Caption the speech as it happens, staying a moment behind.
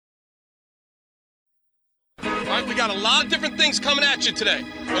right? We got a lot of different things coming at you today,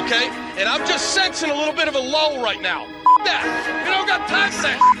 okay? And I'm just sensing a little bit of a lull right now. That. We don't got time for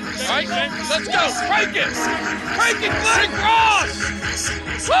that. All right? Let's go. Crank it. Crank it, Glenn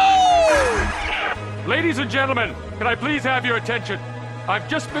Cross. Woo! Ladies and gentlemen, can I please have your attention? I've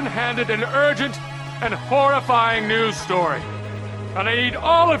just been handed an urgent and horrifying news story. And I need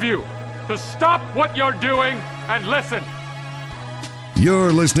all of you to stop what you're doing and listen.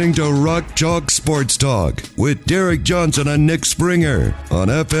 You're listening to Rock Chalk Sports Talk with Derek Johnson and Nick Springer on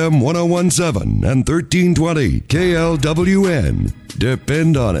FM 1017 and 1320 KLWN.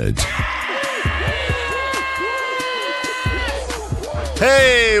 Depend on it.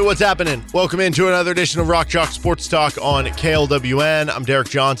 Hey, what's happening? Welcome into another edition of Rock Chalk Sports Talk on KLWN. I'm Derek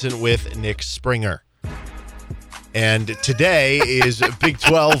Johnson with Nick Springer. And today is Big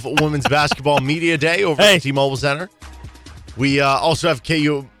 12 Women's Basketball Media Day over at the T-Mobile Center. We also have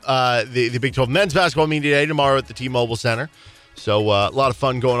KU, the Big 12 Men's Basketball Media Day tomorrow at the T-Mobile Center. So a lot of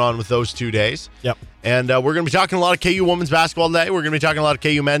fun going on with those 2 days. Yep. And we're going to be talking a lot of KU Women's Basketball today. We're going to be talking a lot of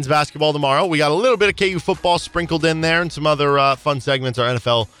KU Men's Basketball tomorrow. We got a little bit of KU football sprinkled in there and some other fun segments, our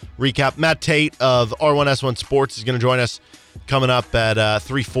NFL recap. Matt Tait of R1S1 Sports is going to join us coming up at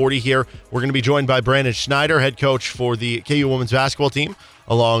 3:40 here. We're going to be joined by Brandon Schneider, head coach for the KU Women's Basketball team,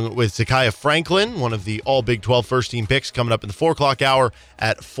 along with Zakiyah Franklin, one of the all Big 12 first-team picks, coming up in the 4 o'clock hour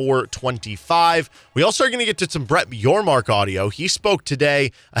at 4:25. We also are going to get to some Brett Yormark audio. He spoke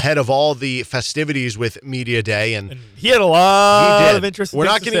today ahead of all the festivities with Media Day. And he had a lot of interesting We're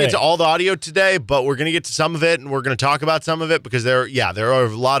things not going to get to all the audio today, but we're going to get to some of it, and we're going to talk about some of it because there are a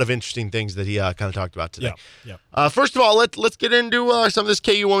lot of interesting things that he kind of talked about today. Yeah. First of all, let's get into some of this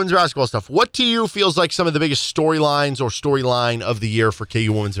KU Women's Basketball stuff. What to you feels like some of the biggest storylines or storyline of the year for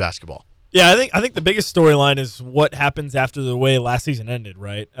KU Women's Basketball? Yeah, I think the biggest storyline is what happens after the way last season ended,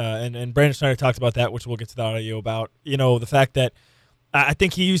 right? And Brandon Schneider talked about that, which we'll get to the audio about. You know, the fact that I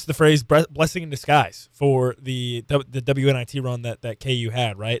think he used the phrase blessing in disguise for the WNIT run that KU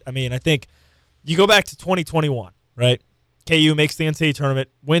had, right? I mean, I think you go back to 2021, right? KU makes the NCAA tournament,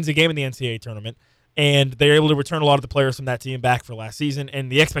 wins a game in the NCAA tournament, and they're able to return a lot of the players from that team back for last season.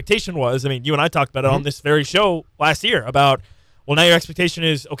 And the expectation was, I mean, you and I talked about it on this very show last year about, well, now your expectation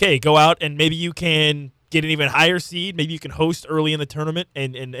is, okay, go out and maybe you can get an even higher seed. Maybe you can host early in the tournament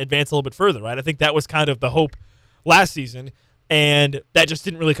and advance a little bit further, right? I think that was kind of the hope last season, and that just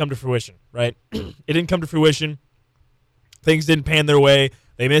didn't really come to fruition, right? It didn't come to fruition. Things didn't pan their way.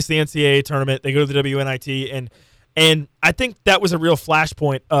 They missed the NCAA tournament. They go to the WNIT, and I think that was a real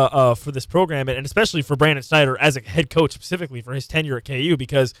flashpoint for this program, and especially for Brandon Schneider as a head coach specifically for his tenure at KU,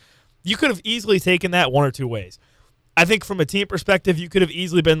 because you could have easily taken that one or two ways. I think from a team perspective, you could have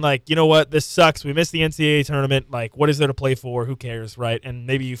easily been like, you know what, this sucks. We missed the NCAA tournament. Like, what is there to play for? Who cares, right? And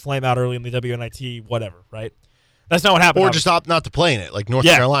maybe you flame out early in the WNIT, whatever, right? That's not what happened. Or just opt not to play in it, like North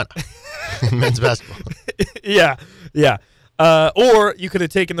Carolina men's basketball. Yeah. Or you could have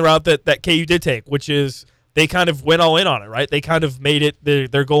taken the route that KU did take, which is they kind of went all in on it, right? They kind of made it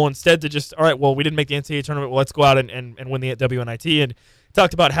their goal instead to just, all right, well, we didn't make the NCAA tournament. Well, let's go out and win the WNIT. And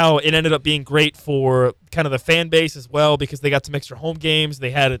talked about how it ended up being great for kind of the fan base as well because they got some extra home games.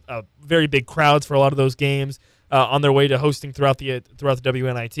 They had a very big crowds for a lot of those games on their way to hosting throughout the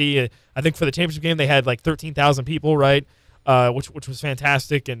WNIT. I think for the championship game they had like 13,000 people, right? Which was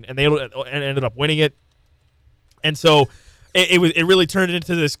fantastic, and they ended up winning it. And so it really turned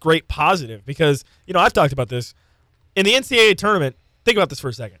into this great positive because, you know, I've talked about this in the NCAA tournament. Think about this for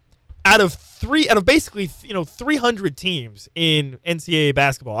a second. Out of basically 300 teams in NCAA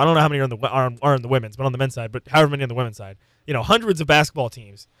basketball, I don't know how many are in the women's, but on the men's side, but however many on the women's side, hundreds of basketball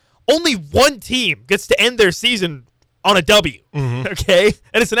teams. Only one team gets to end their season on a W, okay?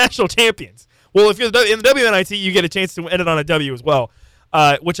 And it's the national champions. Well, if you're in the WNIT, you get a chance to end it on a W as well,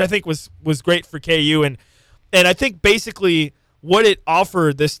 which I think was great for KU. And I think basically what it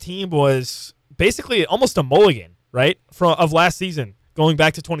offered this team was basically almost a mulligan, right, of last season. Going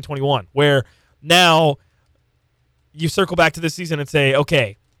back to 2021, where now you circle back to this season and say,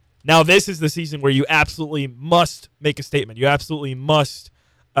 okay, now this is the season where you absolutely must make a statement. You absolutely must,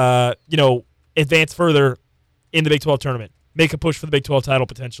 advance further in the Big 12 tournament. Make a push for the Big 12 title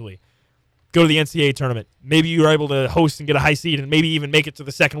potentially. Go to the NCAA tournament. Maybe you're able to host and get a high seed and maybe even make it to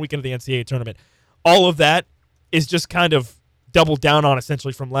the second weekend of the NCAA tournament. All of that is just kind of doubled down on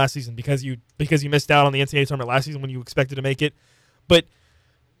essentially from last season because you missed out on the NCAA tournament last season when you expected to make it. But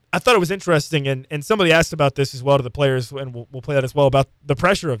I thought it was interesting, and somebody asked about this as well to the players, and we'll play that as well, about the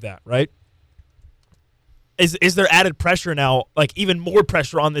pressure of that, right? Is there added pressure now, like even more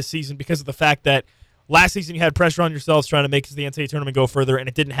pressure on this season because of the fact that last season you had pressure on yourselves trying to make the NCAA tournament go further, and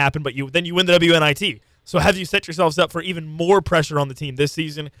it didn't happen, but then you win the WNIT. So have you set yourselves up for even more pressure on the team this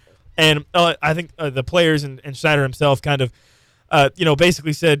season? And I think the players and Schneider himself kind of,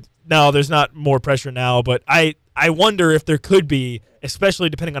 basically said, no, there's not more pressure now. But I wonder if there could be, especially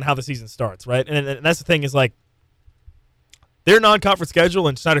depending on how the season starts, right? And that's the thing is, like, their non-conference schedule,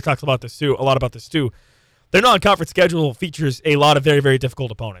 and Schneider talks about this too, a lot about this too. Their non-conference schedule features a lot of very, very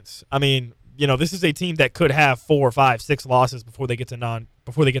difficult opponents. I mean, this is a team that could have 4, 5, 6 losses before they get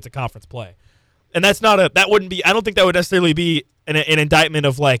to conference play. And I don't think that would necessarily be an indictment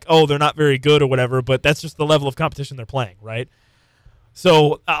of like, oh, they're not very good or whatever, but that's just the level of competition they're playing, right?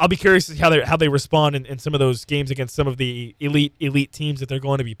 So I'll be curious to see how they respond in some of those games against some of the elite teams that they're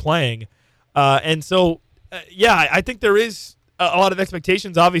going to be playing. I think there is a lot of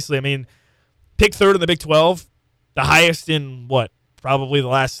expectations, obviously. I mean, pick third in the Big 12, the highest in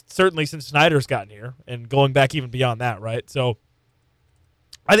probably certainly since Schneider's gotten here, and going back even beyond that, right? So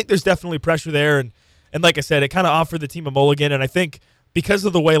I think there's definitely pressure there, and like I said, it kind of offered the team a mulligan, and I think because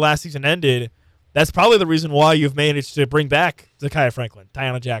of the way last season ended, that's probably the reason why you've managed to bring back Zakiyah Franklin,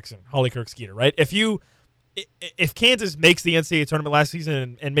 Tiana Jackson, Holly Kirk-Skeeter, right? If Kansas makes the NCAA tournament last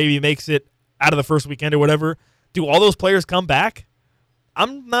season and maybe makes it out of the first weekend or whatever, do all those players come back?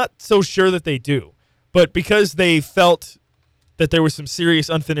 I'm not so sure that they do. But because they felt that there was some serious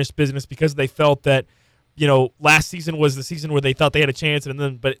unfinished business, because they felt that, last season was the season where they thought they had a chance,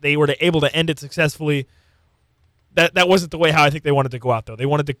 but they were able to end it successfully. That wasn't the way how I think they wanted to go out, though. They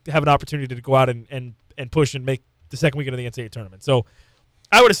wanted to have an opportunity to go out and push and make the second weekend of the NCAA tournament. So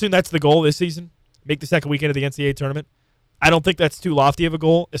I would assume that's the goal this season, make the second weekend of the NCAA tournament. I don't think that's too lofty of a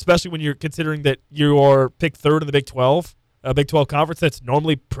goal, especially when you're considering that you are picked third in the Big 12, a Big 12 conference that's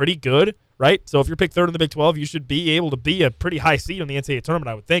normally pretty good, right? So if you're picked third in the Big 12, you should be able to be a pretty high seed in the NCAA tournament,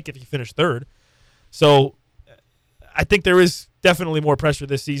 I would think, if you finish third. So I think there is definitely more pressure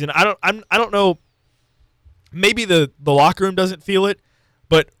this season. I don't know. Maybe the locker room doesn't feel it,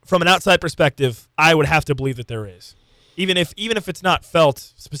 but from an outside perspective, I would have to believe that there is, even if it's not felt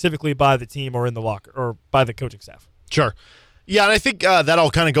specifically by the team or in the locker or by the coaching staff. Sure. Yeah, and I think that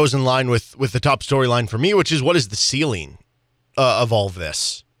all kind of goes in line with the top storyline for me, which is what is the ceiling of all of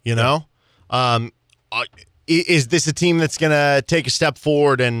this? Is this a team that's going to take a step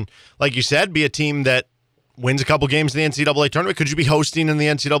forward and, like you said, be a team that wins a couple games in the NCAA tournament? Could you be hosting in the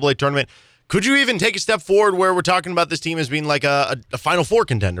NCAA tournament? Could you even take a step forward where we're talking about this team as being like a Final Four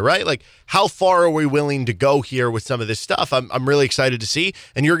contender, right? Like, how far are we willing to go here with some of this stuff? I'm really excited to see.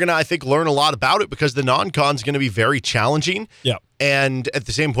 And you're going to, I think, learn a lot about it because the non-con is going to be very challenging. Yeah. And at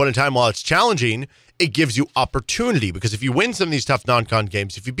the same point in time, while it's challenging, it gives you opportunity because if you win some of these tough non-con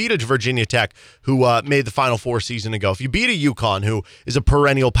games, if you beat a Virginia Tech who made the Final Four season ago, if you beat a UConn who is a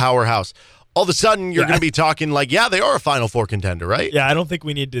perennial powerhouse, all of a sudden you're going to be talking like, yeah, they are a Final Four contender, right? Yeah, I don't think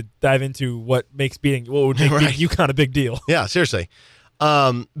we need to dive into what would make beating UConn a big deal. Yeah, seriously.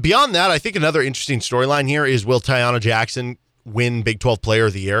 Beyond that, I think another interesting storyline here is, will Tiana Jackson win Big 12 Player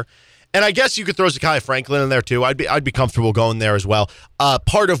of the Year? And I guess you could throw Zakiyah Franklin in there too. I'd be comfortable going there as well.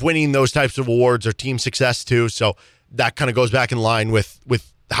 Part of winning those types of awards are team success too, so that kind of goes back in line with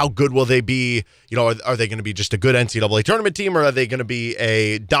how good will they be? Are they going to be just a good NCAA tournament team, or are they going to be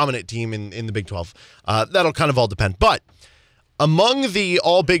a dominant team in the Big 12? That'll kind of all depend. But among the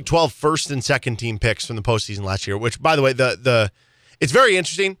all Big 12 first and second team picks from the postseason last year, which, by the way, it's very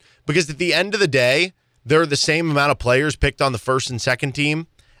interesting because at the end of the day, there are the same amount of players picked on the first and second team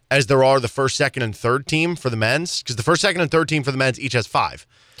as there are the first, second, and third team for the men's, because the first, second, and third team for the men's each has 5.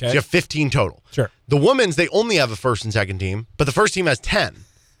 Okay. So you have 15 total. Sure. The women's, they only have a first and second team, but the first team has 10.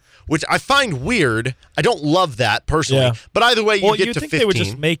 Which I find weird. I don't love that personally. Yeah. But either way, you get to 15. They would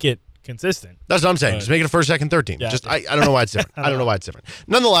just make it consistent. That's what I'm saying. Just make it a first, second, third team. Yeah. I don't know why it's different. I don't know why it's different.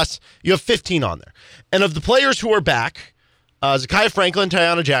 Nonetheless, you have 15 on there. And of the players who are back, Zakiyah Franklin,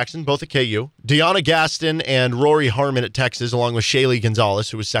 Tiana Jackson, both at KU, Deanna Gaston and Rory Harmon at Texas, along with Shaylee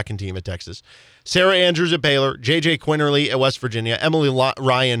Gonzalez, who was second team at Texas, Sarah Andrews at Baylor, JJ Quinterly at West Virginia, Emily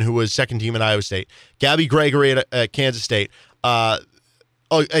Ryan, who was second team at Iowa State, Gabby Gregory at Kansas State.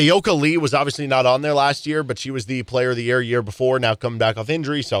 Ayoka Lee was obviously not on there last year, but she was the player of the year before, now coming back off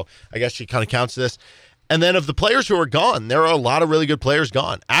injury, so I guess she kind of counts this. And then of the players who are gone, there are a lot of really good players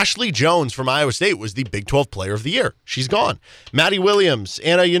gone. Ashley Jones from Iowa State was the Big 12 Player of the Year. She's gone. Maddie Williams,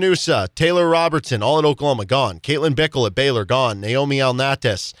 Anna Yanusa, Taylor Robertson, all at Oklahoma, gone. Caitlin Bickle at Baylor, gone. Naomi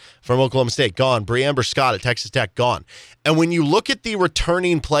Alnatis from Oklahoma State, gone. Breamber Scott at Texas Tech, gone. And when you look at the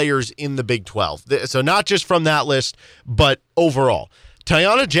returning players in the Big 12, so not just from that list, but overall,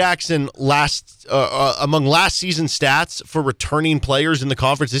 Tiana Jackson among last season stats for returning players in the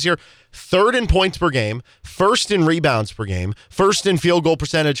conference this year, third in points per game, first in rebounds per game, first in field goal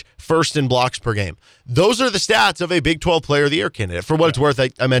percentage, first in blocks per game. Those are the stats of a Big 12 Player of the Year candidate. For what it's worth,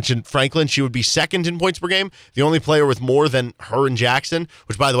 I mentioned Franklin. She would be second in points per game, the only player with more than her and Jackson,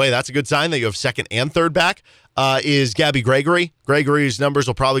 which, by the way, that's a good sign that you have second and third back. Is Gabby Gregory. Gregory's numbers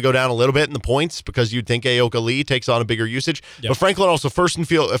will probably go down a little bit in the points because you'd think Aoka Lee takes on a bigger usage. Yep. But Franklin also first in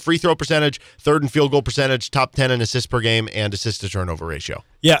free throw percentage, third in field goal percentage, top 10 in assists per game, and assist to turnover ratio.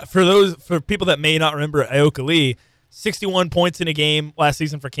 Yeah, for people that may not remember Aoka Lee, 61 points in a game last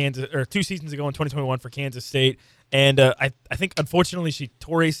season for Kansas, or 2 seasons ago in 2021 for Kansas State. And I think, unfortunately, she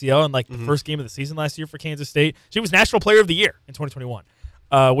tore ACL in the first game of the season last year for Kansas State. She was National Player of the Year in 2021,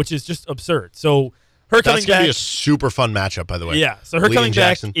 which is just absurd. So her coming back, that's going to be a super fun matchup, by the way. Yeah, so her Lee coming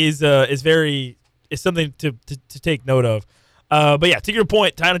back is something to take note of. But yeah, to your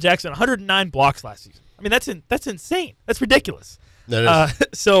point, Tiana Jackson, 109 blocks last season. I mean, that's insane. That's ridiculous. That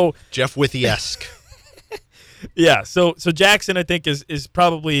is. So Jeff Withy-esque. Yeah, so Jackson, I think, is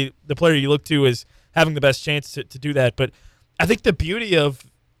probably the player you look to as having the best chance to do that. But I think the beauty of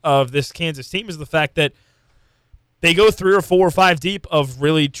this Kansas team is the fact that they go 3 or 4 or 5 deep of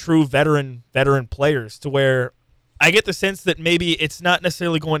really true veteran players, to where I get the sense that maybe it's not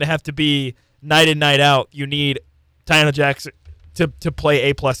necessarily going to have to be night in, night out. You need Tiana Jackson to play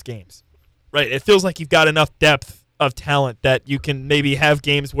A-plus games, right? It feels like you've got enough depth of talent that you can maybe have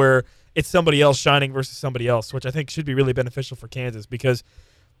games where it's somebody else shining versus somebody else, which I think should be really beneficial for Kansas, because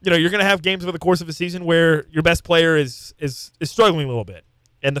you're going to have games over the course of a season where your best player is struggling a little bit.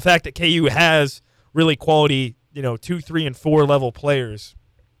 And the fact that KU has really quality, 2, 3, and 4 level players,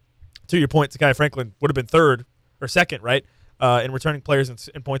 to your point, Zakiyah Franklin would have been third or second, right, in returning players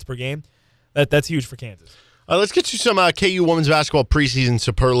in points per game. That's huge for Kansas. Let's get to some KU women's basketball preseason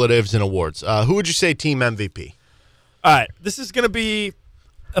superlatives and awards. Who would you say team MVP? All right, this is going to be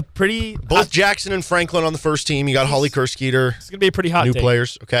a pretty both Jackson and Franklin on the first team. You got Holly Kerskeeter. It's gonna be a pretty hot new take.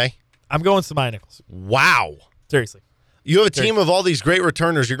 Players. Okay, I'm going Samaya Nichols. Wow, seriously, you have a team of all these great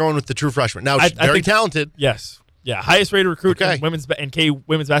returners. You're going with the true freshman. Now, she's very talented. Yes, yeah, highest rated recruit in KU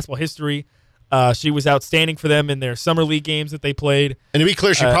women's basketball history. She was outstanding for them in their summer league games that they played. And to be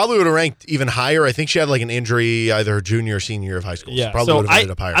clear, she probably would have ranked even higher. I think she had an injury either her junior or senior year of high school. Yeah, so probably would have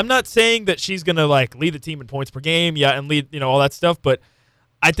ended up higher. I'm not saying that she's gonna lead the team in points per game, and lead all that stuff, but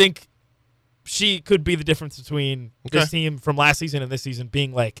I think she could be the difference between this team from last season and this season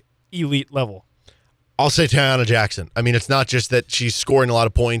being elite level. I'll say Tiana Jackson. I mean, it's not just that she's scoring a lot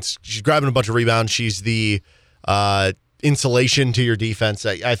of points. She's grabbing a bunch of rebounds. She's the insulation to your defense.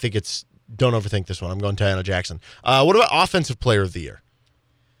 I think it's, don't overthink this one. I'm going Tiana Jackson. What about Offensive Player of the Year?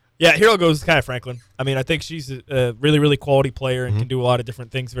 Yeah, here I'll go with Zakiyah Franklin. I mean, I think she's a really, really quality player and can do a lot of different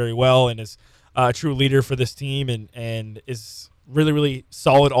things very well, and is a true leader for this team, and is really, really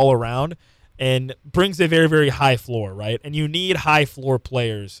solid all around, and brings a very, very high floor, right? And you need high floor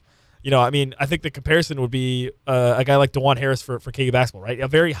players. I think the comparison would be a guy like DeJuan Harris for KU basketball, right? A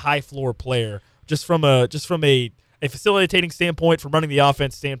very high floor player, just from a facilitating standpoint, from running the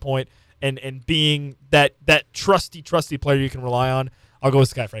offense standpoint, and being that trusty player you can rely on. I'll go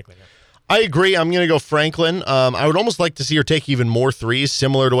with Zakiyah Franklin here. I agree. I'm going to go Franklin. I would almost like to see her take even more threes,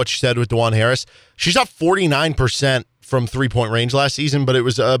 similar to what she said with DeJuan Harris. She shot 49% from three-point range last season, but it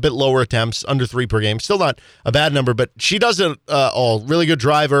was a bit lower attempts, under 3 per game. Still not a bad number, but she does it all. Really good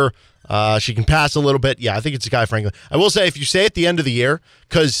driver. She can pass a little bit. Yeah, I think it's Zakiyah Franklin. I will say, if you say at the end of the year,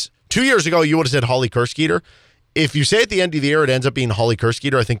 because 2 years ago you would have said Holly Kersketer. If you say at the end of the year it ends up being Holly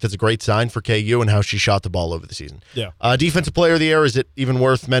Kersketer, I think that's a great sign for KU and how she shot the ball over the season. Yeah. Defensive Player of the Year, is it even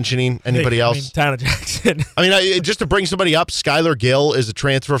worth mentioning? Anybody else? Tiana Jackson. Just to bring somebody up, Skylar Gill is a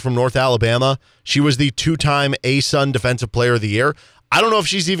transfer from North Alabama. She was the 2-time ASUN Defensive Player of the Year. I don't know if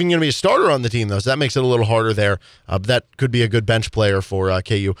she's even going to be a starter on the team, though, so that makes it a little harder there. But that could be a good bench player for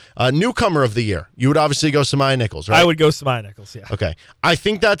KU. Newcomer of the year, you would obviously go Samaya Nichols, right? I would go Samaya Nichols, yeah. Okay. I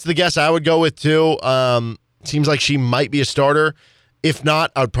think that's the guess I would go with, too. Seems like she might be a starter. If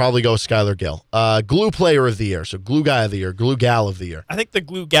not, I would probably go with Skylar Gill. Glue Player of the Year, so Glue Guy of the Year, Glue Gal of the Year. I think the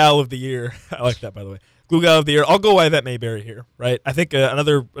Glue Gal of the Year, I like that, by the way. Glue Gal of the Year, I'll go Yvette Mayberry here, right? I think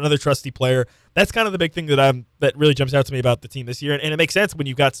another trusty player. That's kind of the big thing that really jumps out to me about the team this year, and it makes sense when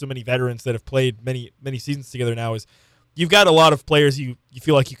you've got so many veterans that have played many seasons together now, is you've got a lot of players you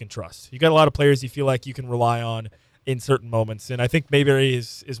feel like you can trust. You've got a lot of players you feel like you can rely on in certain moments, and I think Mayberry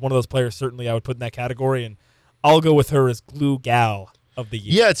is one of those players certainly I would put in that category, and I'll go with her as Glue Gal of the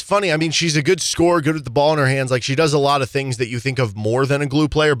year. Yeah, it's funny. I mean, she's a good scorer, good with the ball in her hands. Like, she does a lot of things that you think of more than a glue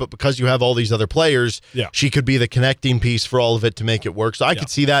player, but because you have all these other players, she could be the connecting piece for all of it to make it work. So I could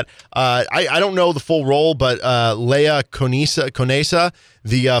see that. I don't know the full role, but Leia Conesa,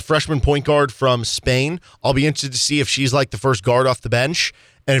 the freshman point guard from Spain, I'll be interested to see if she's like the first guard off the bench.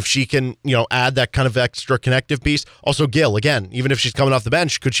 And if she can, add that kind of extra connective piece. Also, Gil, again, even if she's coming off the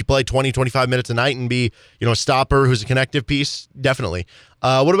bench, could she play 20, 25 minutes a night and be, a stopper who's a connective piece? Definitely.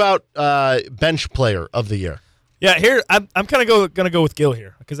 What about bench player of the year? Yeah, here, I'm kind of going to go with Gil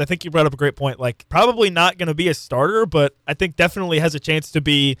here because I think you brought up a great point. Like, probably not going to be a starter, but I think definitely has a chance to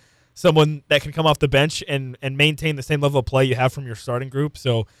be someone that can come off the bench and maintain the same level of play you have from your starting group.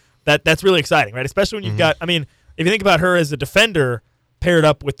 So that's really exciting, right? Especially when you've got, I mean, if you think about her as a defender, paired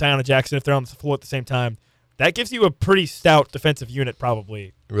up with Tiana Jackson if they're on the floor at the same time, that gives you a pretty stout defensive unit probably.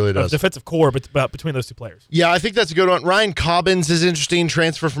 It really does. Defensive core between those two players. Yeah, I think that's a good one. Ryan Cobbins is interesting.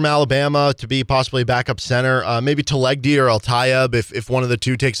 Transfer from Alabama to be possibly a backup center. Maybe Talegdi or Altayeb if one of the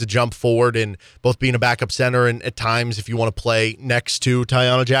two takes a jump forward and both being a backup center and at times if you want to play next to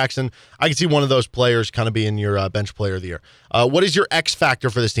Tiana Jackson. I can see one of those players kind of being your bench player of the year. What is your X factor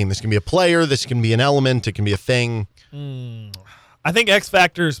for this team? This can be a player. This can be an element. It can be a thing. I think X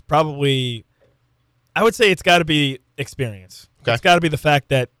factor is probably, I would say it's got to be experience. Okay. It's got to be the fact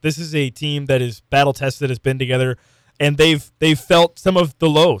that this is a team that is battle tested, has been together, and they've felt some of the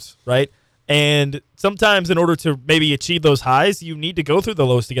lows, right? And sometimes in order to maybe achieve those highs, you need to go through the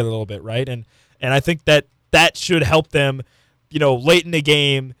lows together a little bit, right? And I think that should help them, late in the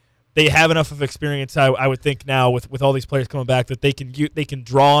game. They have enough of experience, I would think now with all these players coming back that they can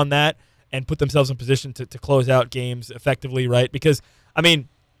draw on that and put themselves in position to close out games effectively, right? Because, I mean,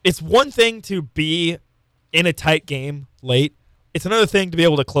 it's one thing to be in a tight game late. It's another thing to be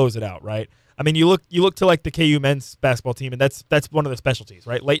able to close it out, right? I mean, you look to like the KU men's basketball team, and that's one of the specialties,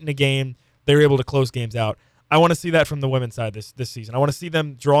 right? Late in the game, they're able to close games out. I want to see that from the women's side this season. I want to see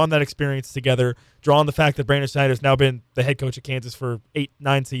them draw on that experience together, draw on the fact that Brandon Schneider has now been the head coach at Kansas for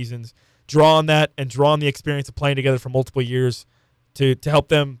 8-9 seasons, draw on that and draw on the experience of playing together for multiple years to help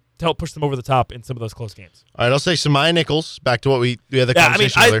push them over the top in some of those close games. All right, I'll say Samaya Nichols. Back to what we had the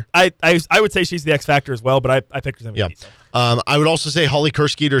conversation earlier. I would say she's the X factor as well, but I picked her. Yeah. I would also say Holly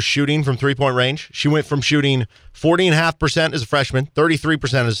Kerskeeter's shooting from three-point range. She went from shooting 40.5% as a freshman, 33%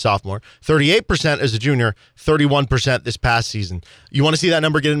 as a sophomore, 38% as a junior, 31% this past season. You want to see that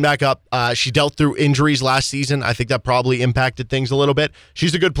number getting back up. She dealt through injuries last season. I think that probably impacted things a little bit.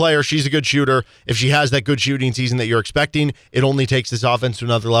 She's a good player. She's a good shooter. If she has that good shooting season that you're expecting, it only takes this offense to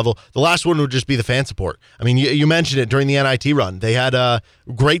another level. The last one would just be the fan support. I mean, you mentioned it during the NIT run. They had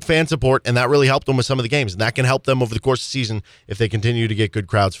great fan support, and that really helped them with some of the games, and that can help them over the course of the season if they continue to get good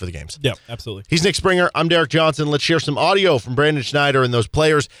crowds for the games. Yeah, absolutely. He's Nick Springer. I'm Derek Johnson. Let's share some audio from Brandon Schneider and those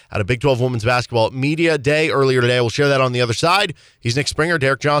players at a Big 12 Women's Basketball Media Day earlier today. We'll share that on the other side. He's Nick Springer,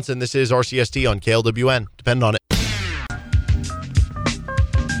 Derek Johnson. This is RCST on KLWN. Depend on it.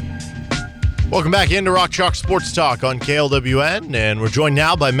 Welcome back into Rock Chalk Sports Talk on KLWN, and we're joined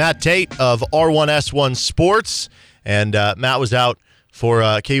now by Matt Tait of R1S1 Sports. And Matt was out for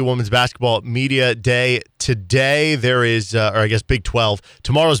KU Women's Basketball Media Day today. There is, or I guess Big 12.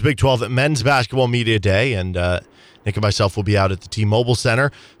 Tomorrow's Big 12 at Men's Basketball Media Day, and Nick and myself will be out at the T-Mobile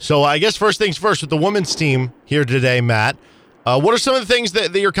Center. So I guess first things first, with the women's team here today, Matt, what are some of the things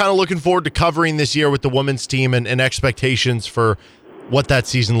that you're kind of looking forward to covering this year with the women's team and expectations for what that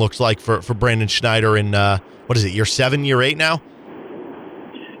season looks like for Brandon Schneider in, what is it, year 7, year 8 now?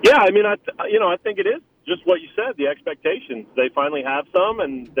 Yeah, I mean, I think it is just what you said, the expectations. They finally have some,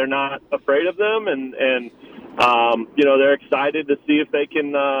 and they're not afraid of them, and they're excited to see if they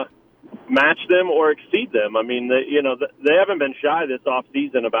can match them or exceed them. I mean, they haven't been shy this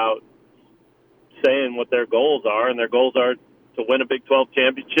offseason about saying what their goals are, and their goals are to win a Big 12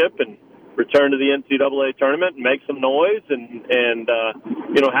 championship and return to the NCAA tournament and make some noise and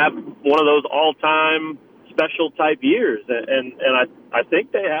have one of those all-time special type years. And I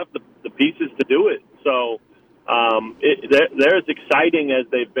think they have the pieces to do it. So they're as exciting as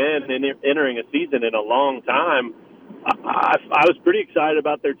they've been in entering a season in a long time. I was pretty excited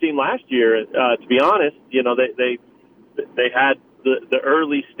about their team last year. To be honest, they had the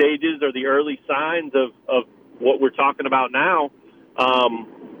early stages or the early signs of what we're talking about now.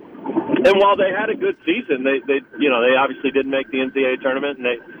 And while they had a good season, they obviously didn't make the NCAA tournament, and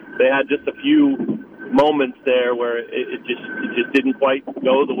they had just a few moments there where it just didn't quite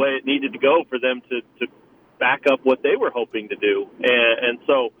go the way it needed to go for them to back up what they were hoping to do. And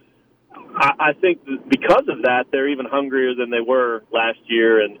so I think because of that, they're even hungrier than they were last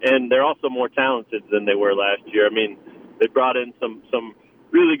year, and they're also more talented than they were last year. I mean, They brought in some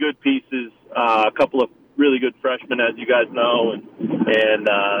really good pieces, a couple of really good freshmen, as you guys know, and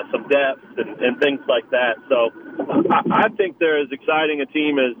some depth and things like that. So I think they're as exciting a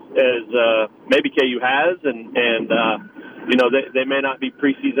team as maybe KU has, and they may not be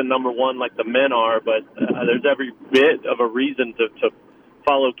preseason number one like the men are, but there's every bit of a reason to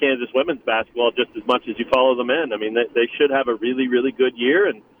follow Kansas women's basketball just as much as you follow the men. I mean, they should have a really, really good year,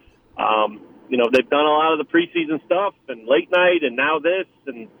 and they've done a lot of the preseason stuff and late night, and now this,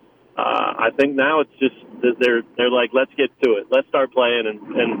 and I think now it's just they're like, let's get to it. Let's start playing and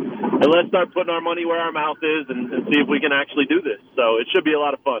let's start putting our money where our mouth is and see if we can actually do this. So it should be a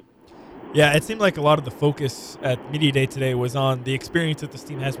lot of fun. Yeah, it seemed like a lot of the focus at Media Day today was on the experience that this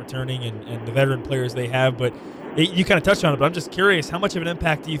team has returning and the veteran players they have. But you kind of touched on it, but I'm just curious, how much of an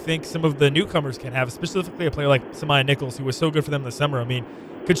impact do you think some of the newcomers can have, specifically a player like Samaya Nichols, who was so good for them this summer? I mean,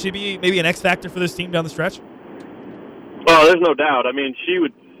 could she be maybe an X factor for this team down the stretch? Well, there's no doubt. I mean, she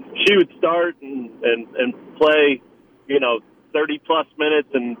would start and play, 30-plus minutes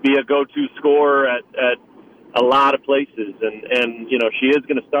and be a go-to scorer at a lot of places. And she is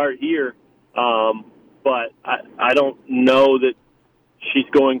going to start here, but I don't know that she's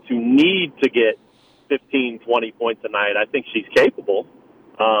going to need to get 15, 20 points a night. I think she's capable,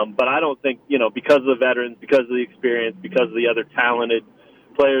 but I don't think, because of the veterans, because of the experience, because of the other talented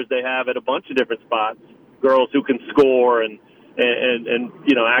players they have at a bunch of different spots, girls who can score and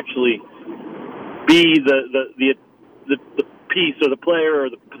actually be the piece or the player or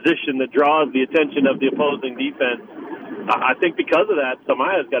the position that draws the attention of the opposing defense. I think because of that,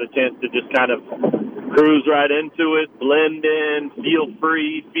 Samaya's got a chance to just kind of cruise right into it, blend in, feel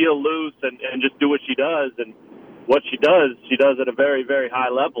free, feel loose, and just do what she does. And what she does at a very, very high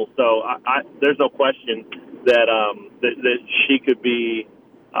level. So there's no question that she could be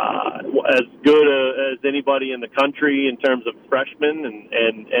as good as anybody in the country in terms of freshmen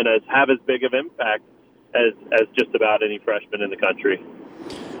and have as big of impact as just about any freshman in the country.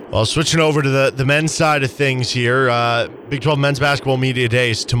 Well, switching over to the men's side of things here, Big 12 Men's Basketball Media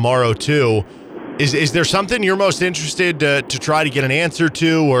Days tomorrow too. Is there something you're most interested to try to get an answer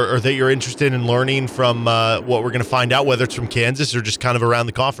to, or that you're interested in learning from what we're going to find out, whether it's from Kansas or just kind of around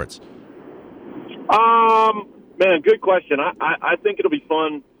the conference? Man, good question. I think it'll be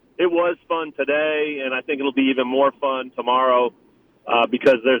fun. It was fun today, and I think it'll be even more fun tomorrow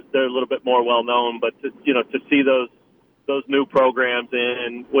because they're a little bit more well known. But to see those new programs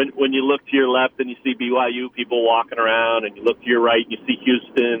in, when you look to your left and you see BYU people walking around, and you look to your right and you see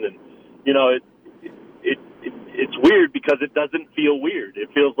Houston, and it's weird because it doesn't feel weird. It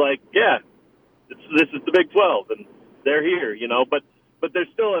feels like, this is the Big 12 and they're here, But there's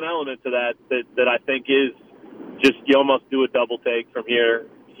still an element to that I think is just you almost do a double take from here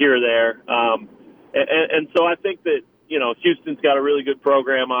or there. And so I think that, Houston's got a really good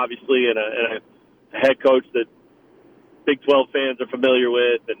program, obviously, and a head coach that Big 12 fans are familiar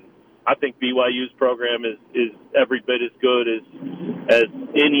with. And I think BYU's program is every bit as good as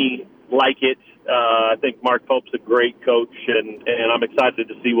any like it. I think Mark Pope's a great coach, and I'm excited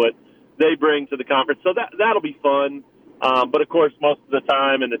to see what they bring to the conference. So that'll be fun. But, of course, most of the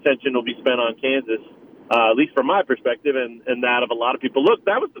time and attention will be spent on Kansas, at least from my perspective and that of a lot of people. Look,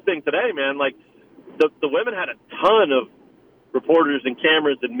 that was the thing today, man. Like, the women had a ton of reporters and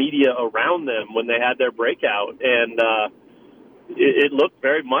cameras and media around them when they had their breakout. And it looked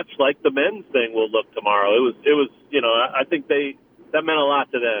very much like the men's thing will look tomorrow. It was I think that meant a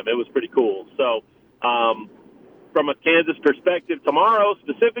lot to them. It was pretty cool. So from a Kansas perspective tomorrow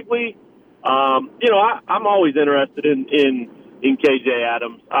specifically, I'm always interested in KJ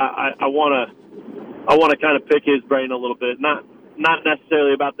Adams. I want to kind of pick his brain a little bit, not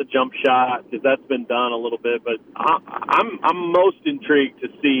necessarily about the jump shot because that's been done a little bit, but I'm most intrigued to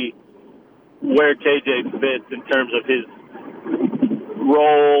see where KJ fits in terms of his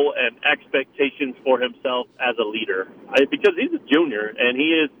role and expectations for himself as a leader, because he's a junior and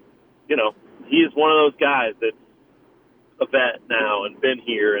he is one of those guys that's a vet now and been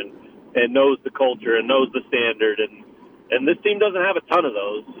here and knows the culture and knows the standard, and this team doesn't have a ton of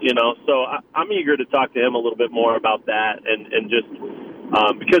those, so I'm eager to talk to him a little bit more about that and just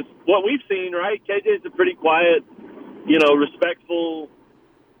because what we've seen, right, KJ's a pretty quiet, respectful,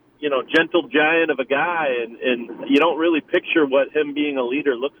 gentle giant of a guy, and you don't really picture what him being a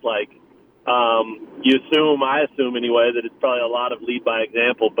leader looks like. I assume anyway, that it's probably a lot of lead by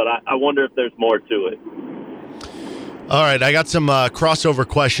example, but I wonder if there's more to it. All right, I got some crossover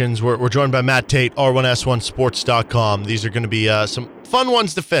questions. We're joined by Matt Tait, R1S1Sports.com. These are going to be some fun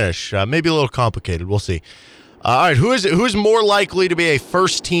ones to finish, maybe a little complicated. We'll see. All right, who's more likely to be a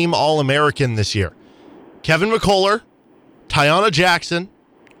first-team All-American this year? Kevin McCullough Tiana Jackson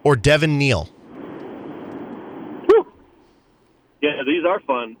or Devin Neal? Whew. Yeah, these are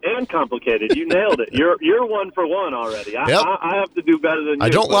fun and complicated. You nailed it. You're 1 for 1 already. Yep. I have to do better than you. I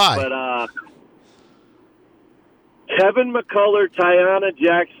don't lie. But Kevin McCullough, Tiana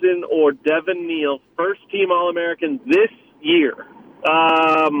Jackson, or Devin Neal, first-team All-American this year.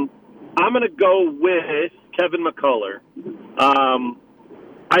 I'm going to go with Kevin McCullough.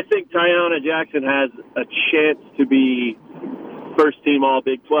 I think Tiana Jackson has a chance to be first-team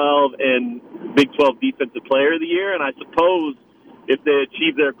All-Big 12 and Big 12 Defensive Player of the Year, and I suppose if they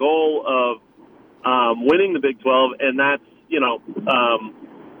achieve their goal of winning the Big 12, and that's,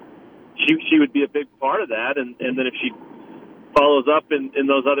 she would be a big part of that, and then if she follows up in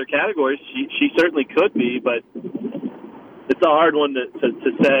those other categories, she certainly could be, but it's a hard one to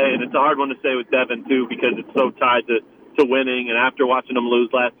say, and it's a hard one to say with Devin, too, because it's so tied to winning, and after watching them lose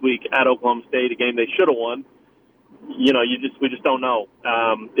last week at Oklahoma State, a game they should have won, we just don't know.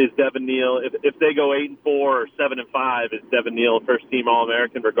 Is Devin Neal, if they go 8-4 or 7-5, is Devin Neal a first-team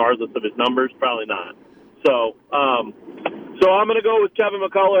All-American regardless of his numbers? Probably not. So I'm going to go with Kevin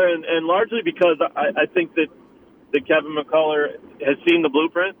McCullough, and largely because I think that Kevin McCullough has seen the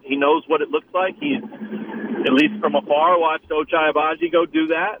blueprint. He knows what it looks like. He's, at least from afar, watched Ochai Agbaji go do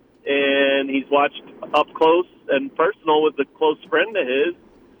that, and he's watched up close and personal with a close friend of his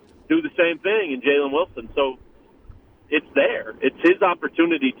do the same thing in Jalen Wilson. So it's there. It's his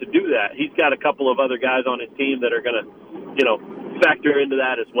opportunity to do that. He's got a couple of other guys on his team that are going to, factor into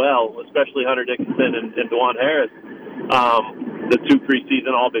that as well, especially Hunter Dickinson and DeJuan Harris, the 2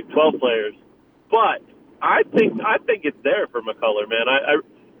 preseason All Big 12 players. But I think it's there for McCullough, man.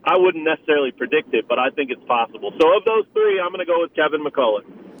 I wouldn't necessarily predict it, but I think it's possible. So of those 3, I'm going to go with Kevin McCullough.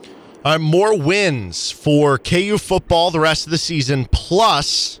 More wins for KU football the rest of the season,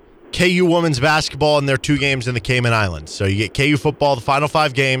 plus KU women's basketball in their 2 games in the Cayman Islands. So you get KU football, the final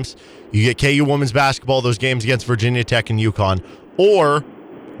 5 games. You get KU women's basketball, those games against Virginia Tech and UConn. Or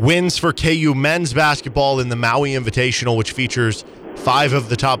wins for KU men's basketball in the Maui Invitational, which features 5 of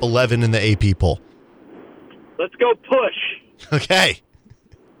the top 11 in the AP poll. Let's go push. Okay.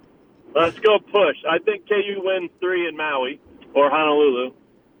 Let's go push. I think KU wins 3 in Maui or Honolulu.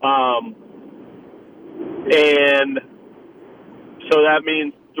 And so that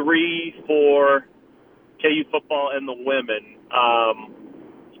means 3 for KU football and the women.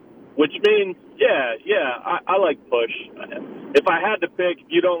 Which means, I like push. If I had to pick, if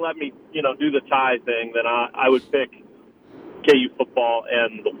you don't let me, do the tie thing, then I would pick KU football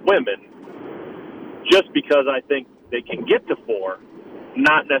and the women, just because I think they can get to 4,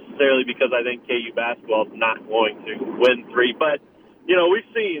 not necessarily because I think KU basketball is not going to win 3. But, we've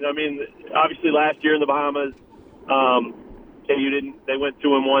seen, obviously last year in the Bahamas, KU they went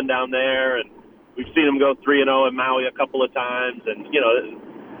 2-1 down there, and we've seen them go 3-0 in Maui a couple of times, and,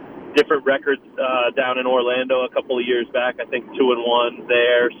 different records down in Orlando a couple of years back. I think 2-1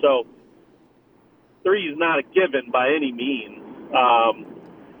 there. So 3 is not a given by any means.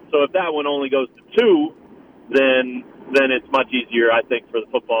 So if that one only goes to 2, then it's much easier, I think, for the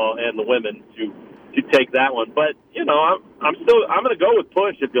football and the women to take that one. But I'm going to go with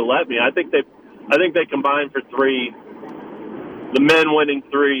push if you'll let me. I think they combine for 3. The men winning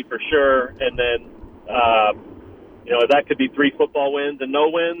 3 for sure, and then. That could be 3 football wins and no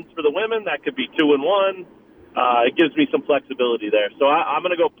wins for the women. That could be 2-1. It gives me some flexibility there. So I'm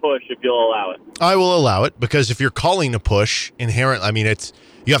going to go push if you'll allow it. I will allow it, because if you're calling a push, inherently,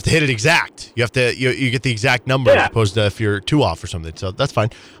 you have to hit it exact. You have to you get the exact number as opposed to if you're 2 off or something. So that's fine.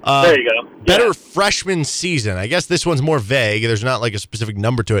 There you go. Better freshman season. I guess this one's more vague. There's not like a specific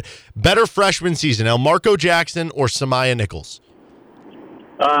number to it. Better freshman season. Elmarko Jackson or Samaya Nichols?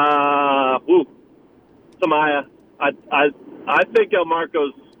 Samaya. I think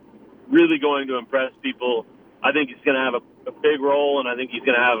Elmarco's really going to impress people. I think he's going to have a big role, and I think he's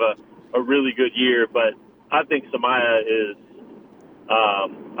going to have a really good year. But I think Samaya is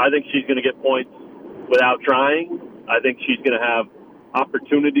I think she's going to get points without trying. I think she's going to have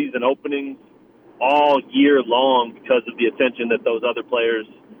opportunities and openings all year long because of the attention that those other players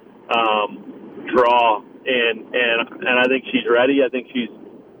draw. And I think she's ready. I think she's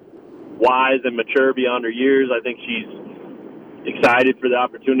wise and mature beyond her years. I think she's excited for the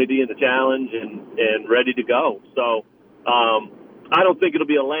opportunity and the challenge and ready to go. So I don't think it'll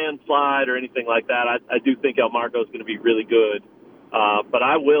be a landslide or anything like that. I do think Elmarko is going to be really good. But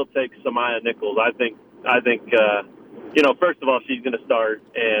I will take Samaya Nichols. I think first of all, she's going to start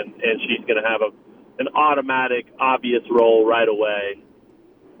and she's going to have an automatic, obvious role right away.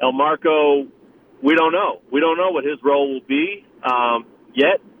 Elmarko, we don't know. We don't know what his role will be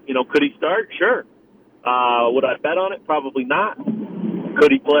yet. Could he start? Sure. Would I bet on it? Probably not.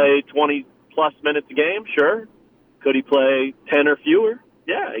 Could he play 20-plus minutes a game? Sure. Could he play 10 or fewer?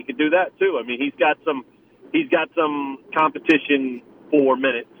 Yeah, he could do that too. I mean, he's got some competition for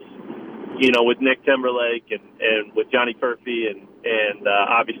minutes, with Nick Timberlake and with Johnny Furphy and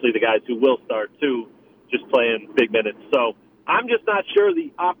obviously the guys who will start too, just playing big minutes. So I'm just not sure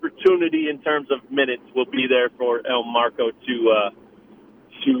the opportunity in terms of minutes will be there for El Marco to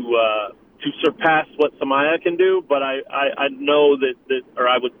surpass what Samaya can do. But I know that or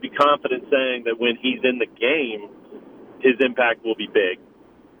I would be confident saying that when he's in the game, his impact will be big.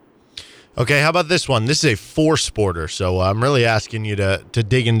 Okay, how about this one? This is a four-sporter, so I'm really asking you to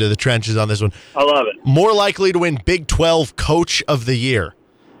dig into the trenches on this one. I love it. More likely to win Big 12 Coach of the Year: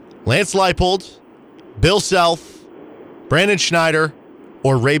 Lance Leipold, Bill Self, Brandon Schneider,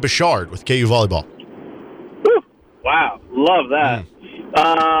 or Ray Bouchard with KU Volleyball? Whew. Wow, love that.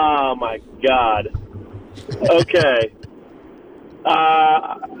 Oh, my God. Okay.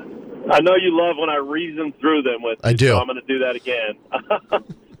 I know you love when I reason through them with you, I do. So I'm going to do that again.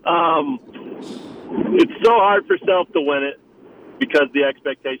 It's so hard for Self to win it because the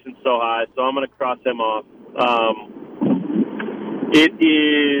expectation's so high, so I'm going to cross him off. It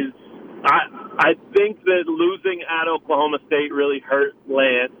is I think that losing at Oklahoma State really hurt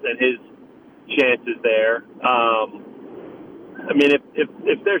Lance and his chances there. I mean,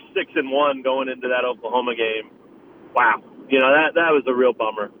 if they're 6-1 going into that Oklahoma game, wow, that was a real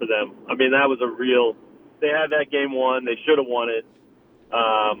bummer for them. I mean, that was they had that game won. They should have won it.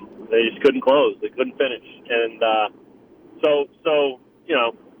 They just couldn't close. They couldn't finish. And so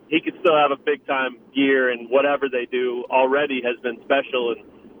he could still have a big-time year, and whatever they do already has been special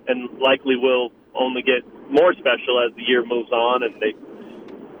and likely will only get more special as the year moves on, and they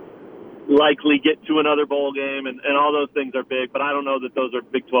likely get to another bowl game, and all those things are big, but I don't know that those are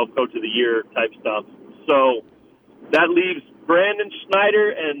Big 12 Coach of the Year type stuff. So that leaves Brandon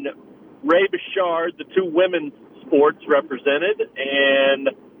Schneider and Ray Bouchard, the two women's sports represented, and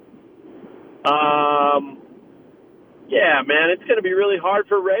yeah, man, it's going to be really hard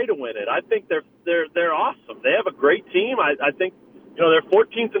for Ray to win it. I think they're awesome. They have a great team. I think they're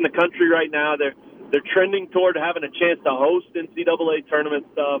 14th in the country right now. They're trending toward having a chance to host NCAA tournament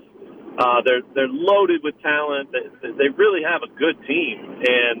stuff. They're loaded with talent. They really have a good team.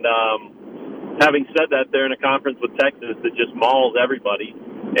 And having said that, they're in a conference with Texas that just mauls everybody,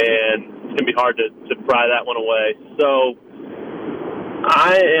 and it's going to be hard to pry that one away. So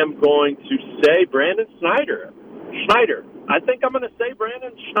I am going to say Brandon Schneider. I think I'm going to say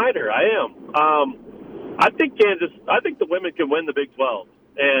Brandon Schneider. I am. I think the women can win the Big 12,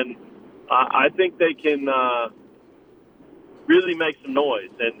 and I think they can really make some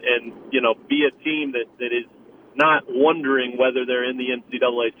noise and be a team that is not wondering whether they're in the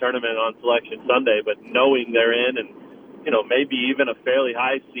NCAA tournament on Selection Sunday, but knowing they're in and maybe even a fairly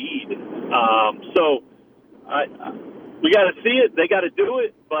high seed. So we got to see it. They got to do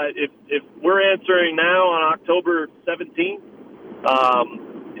it. But if we're answering now on October 17th,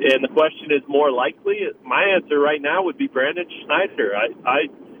 and the question is more likely, my answer right now would be Brandon Schneider.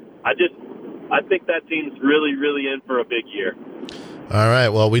 I think that team's really, really in for a big year. All right.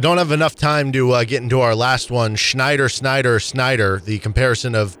 Well, we don't have enough time to get into our last one, Schneider, the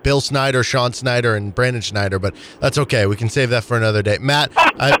comparison of Bill Snyder, Sean Snyder, and Brandon Schneider, but that's okay. We can save that for another day. Matt,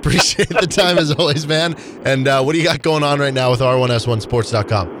 I appreciate the time as always, man. And what do you got going on right now with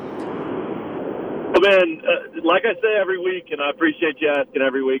R1S1Sports.com? Well, man, like I say every week, and I appreciate you asking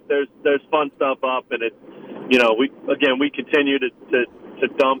every week, there's fun stuff up, and it's, we continue to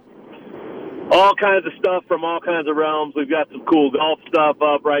dump all kinds of stuff from all kinds of realms. We've got some cool golf stuff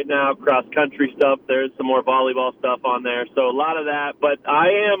up right now, cross-country stuff. There's some more volleyball stuff on there, so a lot of that. But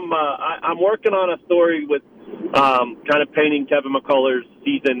I'm working on a story with kind of painting Kevin McCullough's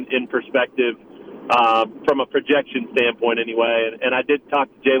season in perspective from a projection standpoint anyway. And I did talk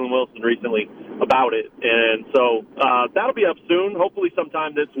to Jalen Wilson recently about it. And so that'll be up soon, hopefully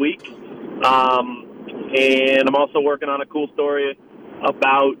sometime this week. And I'm also working on a cool story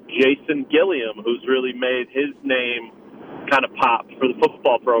about Jason Gilliam, who's really made his name kind of pop for the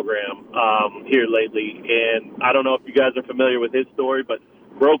football program here lately. And I don't know if you guys are familiar with his story, but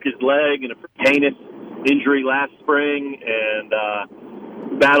broke his leg in a heinous injury last spring and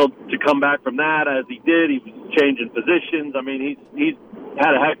battled to come back from that as he did. He was changing positions. I mean, he's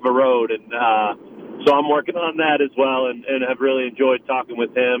had a heck of a road. And so I'm working on that as well and have really enjoyed talking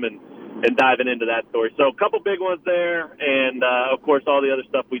with him and diving into that story. So a couple big ones there, and, of course, all the other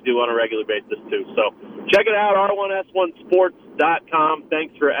stuff we do on a regular basis, too. So check it out, R1S1Sports.com.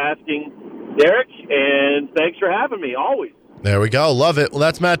 Thanks for asking, Derek, and thanks for having me, always. There we go. Love it. Well,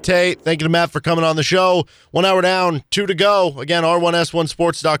 that's Matt Tait. Thank you to Matt for coming on the show. 1 hour down, 2 to go. Again,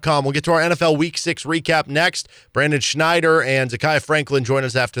 R1S1Sports.com. We'll get to our NFL Week 6 recap next. Brandon Schneider and Zakiyah Franklin join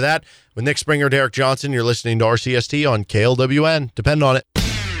us after that. With Nick Springer, Derek Johnson, you're listening to RCST on KLWN. Depend on it.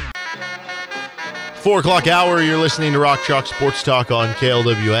 4 o'clock hour, you're listening to Rock Chalk Sports Talk on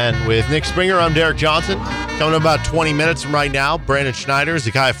KLWN. With Nick Springer, I'm Derek Johnson. Coming up about 20 minutes from right now, Brandon Schneider,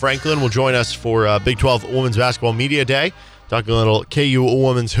 Zakiyah Franklin will join us for Big 12 Women's Basketball Media Day. Talking a little KU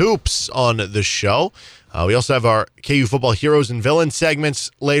Women's Hoops on the show. We also have our KU Football Heroes and Villains segments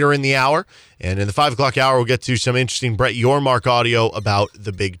later in the hour. And in the 5 o'clock hour, we'll get to some interesting Brett Yormark audio about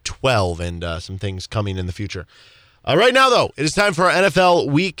the Big 12 and some things coming in the future. Right now, though, it is time for our NFL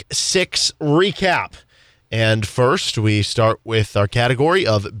Week 6 recap. And first, we start with our category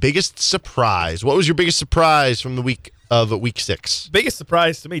of Biggest Surprise. What was your biggest surprise from the week of Week 6? Biggest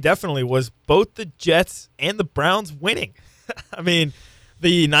surprise to me definitely was both the Jets and the Browns winning. I mean,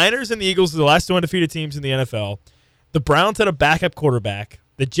 the Niners and the Eagles are the last 2 undefeated teams in the NFL. The Browns had a backup quarterback.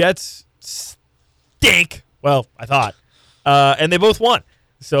 The Jets stink. Well, I thought. And they both won.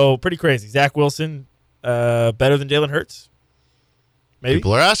 So, pretty crazy. Zach Wilson, better than Jalen Hurts? Maybe.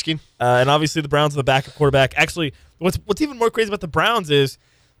 People are asking. And obviously the Browns are the backup quarterback. Actually, what's even more crazy about the Browns is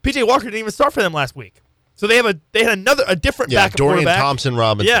P.J. Walker didn't even start for them last week. So they had a different backup Dorian quarterback. Thompson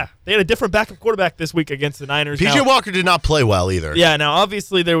Robinson. Yeah, they had a different backup quarterback this week against the Niners. P.J. Walker did not play well either. Yeah, now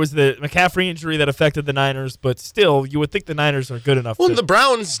obviously there was the McCaffrey injury that affected the Niners, but still, you would think the Niners are good enough. Well, the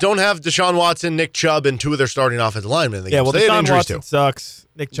Browns don't have Deshaun Watson, Nick Chubb, and 2 of their starting offensive linemen in the game. Yeah, well, so they had Deshaun Watson too. sucks.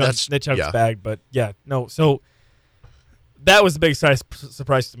 Nick Chubb's bagged, but yeah, no. So that was the biggest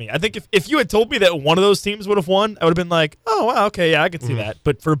surprise to me. I think if you had told me that one of those teams would have won, I would have been like, oh, wow, okay, yeah, I can see that.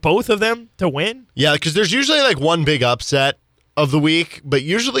 But for both of them to win? Yeah, because there's usually like one big upset of the week, but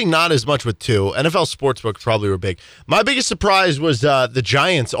usually not as much with 2. NFL Sportsbooks probably were big. My biggest surprise was the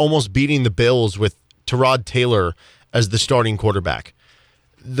Giants almost beating the Bills with Tyrod Taylor as the starting quarterback.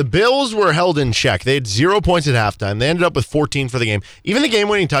 The Bills were held in check. They had 0 points at halftime. They ended up with 14 for the game. Even the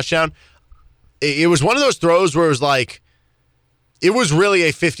game-winning touchdown, it was one of those throws where it was like, it was really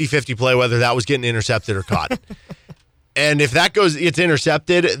a 50-50 play whether that was getting intercepted or caught. And if that gets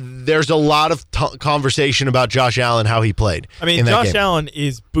intercepted, there's a lot of conversation about Josh Allen, how he played. I mean, Josh Allen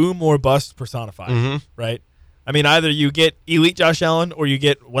is boom or bust personified, right? I mean, either you get elite Josh Allen or you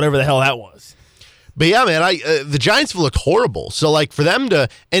get whatever the hell that was. But yeah, man, the Giants looked horrible. So, like, for them to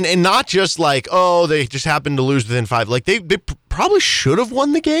and not just like, oh, they just happened to lose within 5. Like, they probably should have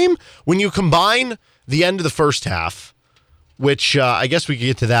won the game. When you combine the end of the first half, which I guess we could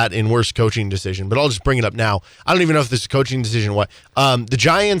get to that in worst coaching decision, but I'll just bring it up now. I don't even know if this is a coaching decision or what. The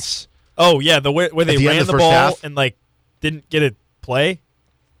Giants. Oh, yeah, where they ran the ball and, like, didn't get a play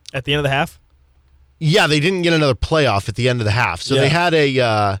at the end of the half? Yeah, they didn't get another playoff at the end of the half. So they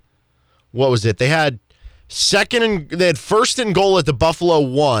had what was it? They had first and goal at the Buffalo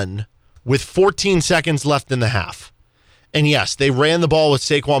 1 with 14 seconds left in the half. And yes, they ran the ball with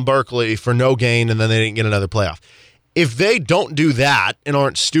Saquon Barkley for no gain, and then they didn't get another playoff. If they don't do that and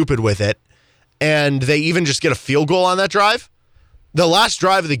aren't stupid with it, and they even just get a field goal on that drive, the last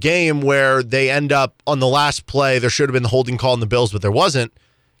drive of the game where they end up on the last play, there should have been the holding call on the Bills, but there wasn't.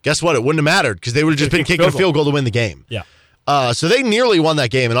 Guess what? It wouldn't have mattered because they would have just been kicking a field goal to win the game. Yeah. So they nearly won that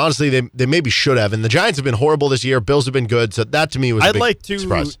game, and honestly, they maybe should have. And the Giants have been horrible this year. Bills have been good, so that to me was a big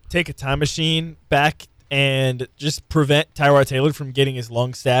surprise. Take a time machine back and just prevent Tyrod Taylor from getting his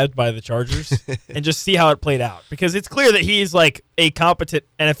lung stabbed by the Chargers and just see how it played out. Because it's clear that he's like a competent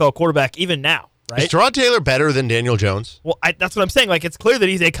NFL quarterback even now, right? Is Tyrod Taylor better than Daniel Jones? Well, that's what I'm saying. Like, it's clear that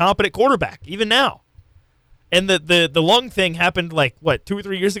he's a competent quarterback even now. And the lung thing happened like, what, 2 or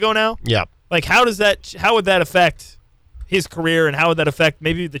 3 years ago now? Yeah. Like, how would that affect his career, and how would that affect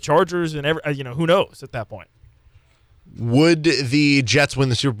maybe the Chargers and who knows at that point? Would the Jets win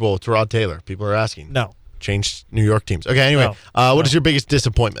the Super Bowl with Tyrod Taylor? People are asking. No. Change New York teams. Okay, anyway, what is your biggest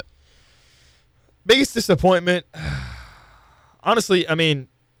disappointment? Biggest disappointment? Honestly, I mean,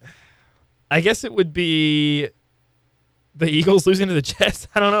 I guess it would be the Eagles losing to the Jets.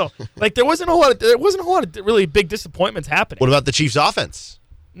 I don't know. Like, there wasn't a whole lot of really big disappointments happening. What about the Chiefs' offense?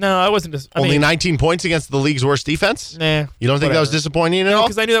 No, I wasn't. Only 19 points against the league's worst defense? Nah. You don't think that was disappointing at all?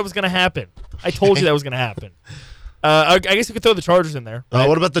 Because I knew that was going to happen. I told you that was going to happen. I guess you could throw the Chargers in there. Right?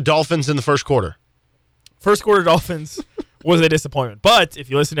 What about the Dolphins in the first quarter? First quarter Dolphins was a disappointment. But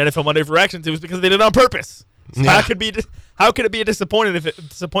if you listen to NFL Monday for Reactions, it was because they did it on purpose. So how could it be a disappointment if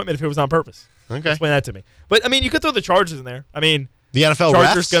it was on purpose? Okay. Explain that to me. But, I mean, you could throw the Chargers in there. I mean, the NFL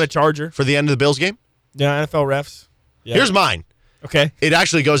Chargers refs going to Charger. For the end of the Bills game? Yeah, NFL refs. Yeah. Here's mine. Okay. It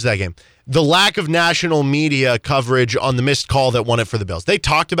actually goes to that game. the lack of national media coverage on the missed call that won it for the Bills. They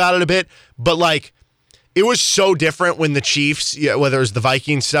talked about it a bit, but like it was so different when the Chiefs, whether it was the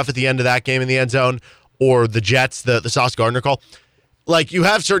Vikings stuff at the end of that game in the end zone or the Jets, the Sauce Gardner call. Like you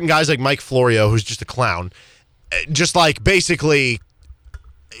have certain guys like Mike Florio, who's just a clown, just like basically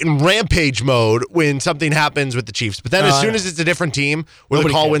in rampage mode when something happens with the Chiefs. But then as soon as it's a different team where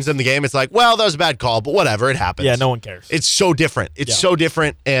Nobody the call cares. wins them the game, it's like, well, that was a bad call, but whatever, it happens. Yeah, no one cares. It's so different. It's so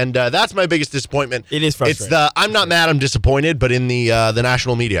different, and that's my biggest disappointment. It is frustrating. It's the I'm not mad, I'm disappointed, but in the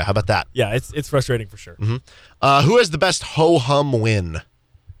national media. How about that? Yeah, it's frustrating for sure. Mm-hmm. Who has the best ho-hum win?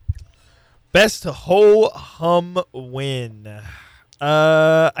 Best ho-hum win.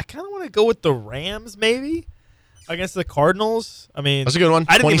 I kind of want to go with the Rams, maybe, against the Cardinals. I mean, That's a good one.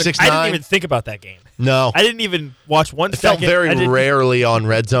 I didn't 26-9. even think about that game. No. I didn't even watch one It felt second. very rarely on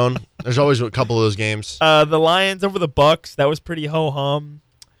Red Zone. There's always a couple of those games. The Lions over the Bucks. That was pretty ho-hum.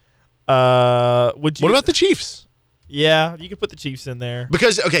 What about the Chiefs? Yeah, you could put the Chiefs in there.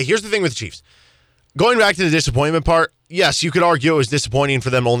 Because, okay, here's the thing with the Chiefs. Going back to the disappointment part, yes, you could argue it was disappointing for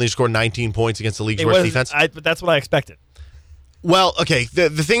them only to score 19 points against the league's worst defense. But that's what I expected. Well, okay, the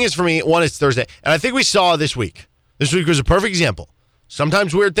thing is for me, one, it's Thursday, and I think we saw this week. This week was a perfect example.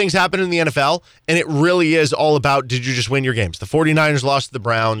 Sometimes weird things happen in the NFL, and it really is all about did you just win your games. The 49ers lost to the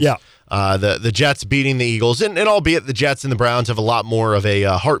Browns. Yeah. The Jets beating the Eagles, and albeit the Jets and the Browns have a lot more of a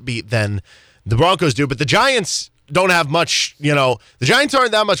heartbeat than the Broncos do, but the Giants don't have much, the Giants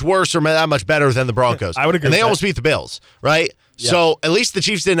aren't that much worse or that much better than the Broncos. I would agree And they with that. almost beat the Bills, right? Yeah. So at least the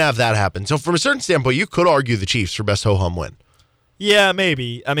Chiefs didn't have that happen. So from a certain standpoint, you could argue the Chiefs for best ho-hum win. Yeah,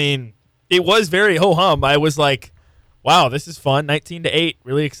 maybe. I mean, it was very ho-hum. I was like, wow, this is fun. 19-8,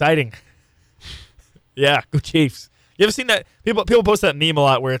 really exciting. Yeah, go Chiefs. You ever seen that? People post that meme a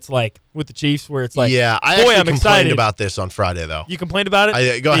lot where it's like with the Chiefs, where it's like, Yeah, I boy, actually I'm complained excited about this on Friday, though. You complained about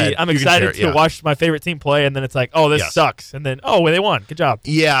it? Go ahead. I'm You can share excited it, yeah. to watch my favorite team play, and then it's like, oh, this sucks. And then, oh, well, they won. Good job.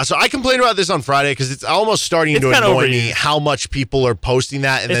 Yeah, so I complained about this on Friday because it's almost starting It's to kinda annoy me overused. how much people are posting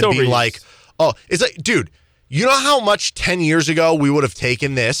that and It's then being overused. like, oh, it's like, dude, you know how much 10 years ago we would have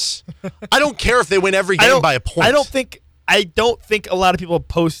taken this? I don't care if they win every game by a point. I don't think a lot of people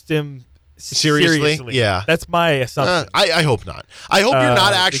post him seriously. Yeah. That's my assumption. I hope not. I hope you're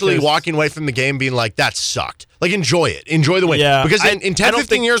not actually because- walking away from the game being like, that sucked. Like, enjoy it. Enjoy the win. Yeah, Because in I 10, don't 15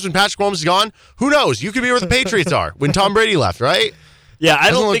 think- years when Patrick Mahomes is gone, who knows? You could be where the Patriots are when Tom Brady left, right? Yeah, I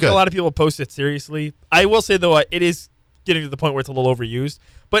Doesn't don't look think good. a lot of people post it seriously. I will say, though, it is getting to the point where it's a little overused.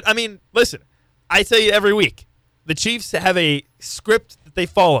 But, I mean, listen, I tell you every week, the Chiefs have a script that they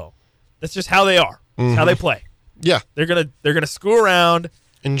follow. That's just how they are. It's how they play. Yeah. They're gonna screw around.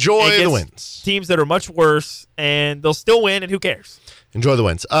 Enjoy the against wins. Teams that are much worse, and they'll still win, and who cares? Enjoy the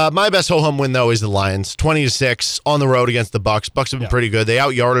wins. My best ho-hum win, though, is the Lions. 20-6 on the road against the Bucks. Bucks have been pretty good. They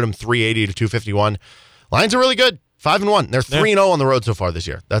out-yarded them 380 to 251. Lions are really good. 5-1. They're 3-0 on the road so far this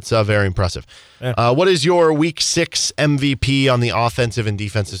year. That's very impressive. Yeah. What is your Week 6 MVP on the offensive and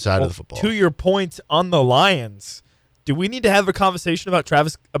defensive side of the football? To your point on the Lions, do we need to have a conversation about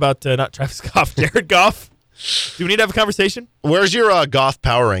not Travis Goff, Jared Goff? Do we need to have a conversation? Where's your Goff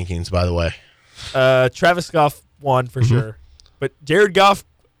power rankings, by the way? Travis Goff won for sure, but Jared Goff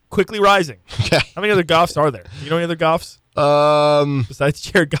quickly rising. Okay. How many other Goffs are there? Do you know any other Goffs besides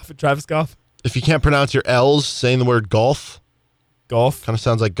Jared Goff and Travis Goff? If you can't pronounce your L's, saying the word golf Golf. kind of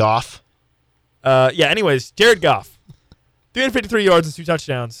sounds like Goff. Yeah. Anyways, Jared Goff, 353 yards and 2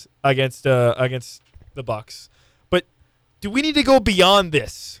 touchdowns against the Bucks. But do we need to go beyond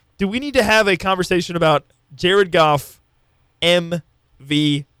this? Do we need to have a conversation about Jared Goff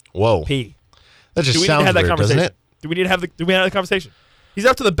MVP? Whoa. That just Do we need to sounds have that weird, conversation? doesn't it? Do we need to have the conversation? He's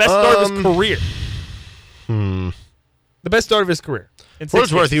up to the best start of his career. The best start of his career. In For what it's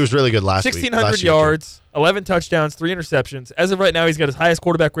 6 worth, games. he was really good last week. 1,600 yards, 11 touchdowns, 3 interceptions. As of right now, he's got his highest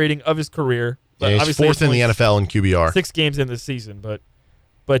quarterback rating of his career. Yeah, he's Obviously, fourth in the only NFL in QBR. 6 games in this season, but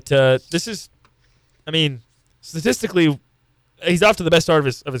this is, I mean, statistically, he's off to the best start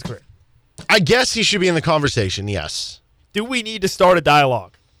of his career. I guess he should be in the conversation, yes. Do we need to start a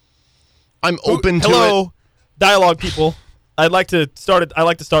dialogue? I'm open to it. Hello, dialogue people. I'd like to start it. I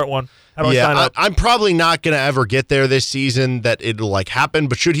like to start one. How do I sign up? I'm probably not going to ever get there this season that it'll happen,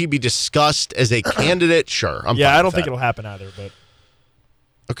 but should he be discussed as a candidate? Sure. I'm fine I don't with think that. it'll happen either. But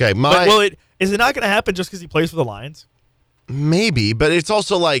Okay, is it not going to happen just because he plays for the Lions? maybe, but it's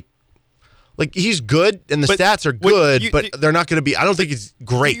also like he's good and the But stats are what- good, you- but they're not going to be. I don't think it's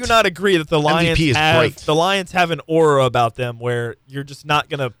great. Do you not agree that the Lions MVP is great. the Lions have an aura about them where you're just not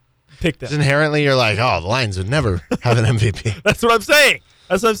going to pick them? Inherently, you're like, oh, the Lions would never have an MVP. That's what I'm saying.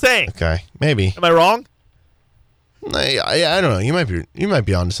 Okay, maybe. Am I wrong? I don't know. You might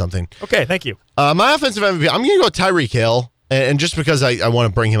be onto something. Okay, thank you. My offensive MVP, I'm going to go Tyreek Hill. And just because I want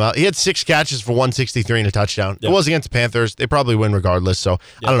to bring him out, he had 6 catches for 163 and a touchdown. It was against the Panthers. They probably win regardless, so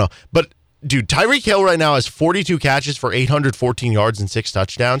I don't know. But, dude, Tyreek Hill right now has 42 catches for 814 yards and 6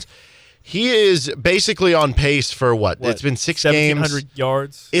 touchdowns. He is basically on pace for what? It's been 6 games. 1,700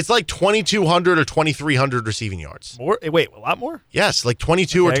 yards. It's like 2,200 or 2,300 receiving yards. More? Wait, a lot more? Yes, like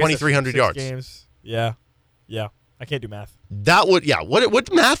 22 or 2,300 yards. Games. Yeah. I can't do math. That would,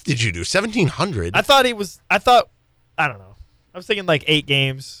 What math did you do? 1,700? I thought, I don't know. I was thinking like 8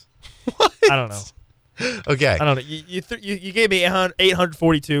 games. What? I don't know. Okay. I don't know. You gave me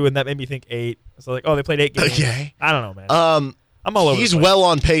 842, and that made me think 8. So like, they played 8 games. Okay. I don't know, man. I'm all over. He's well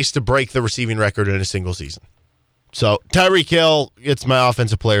on pace to break the receiving record in a single season. So Tyreek Hill, it's my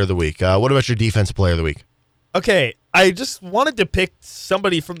offensive player of the week. What about your defensive player of the week? Okay, I just wanted to pick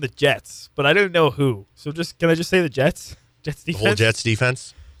somebody from the Jets, but I didn't know who. So can I just say the Jets? Jets defense. The whole Jets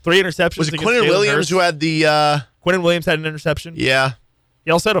defense. 3 interceptions. Was it Quinnen Williams who had the? Quinnen Williams had an interception. Yeah. He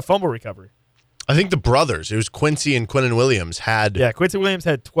also had a fumble recovery. I think the brothers. It was Quincy and Quinnen Williams had. Yeah, Quincy Williams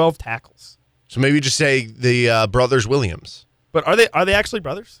had 12 tackles. So maybe just say the brothers Williams. But are they actually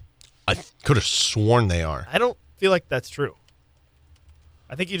brothers? I could have sworn they are. I don't feel like that's true.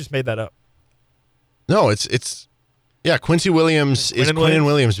 I think you just made that up. No, it's Quincy Williams is Quinnen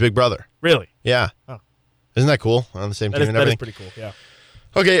Williams' big brother. Really? Yeah. Oh. Isn't that cool? On the same team and everything. That is pretty cool. Yeah.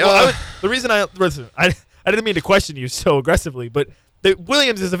 Okay. The reason I didn't mean to question you so aggressively, but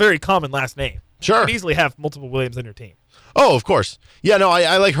Williams is a very common last name. Sure. You could easily have multiple Williams on your team. Oh, of course. Yeah. No,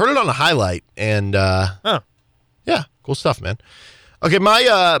 I like heard it on a highlight, and yeah, cool stuff, man. Okay,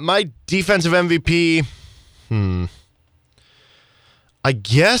 my defensive MVP. I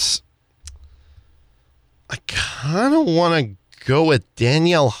guess I kind of want to go with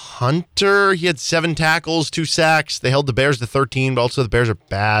Danielle Hunter. He had 7 tackles, 2 sacks. They held the Bears to 13, but also the Bears are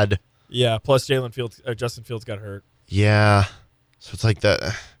bad. Yeah, plus Justin Fields got hurt. Yeah. So it's like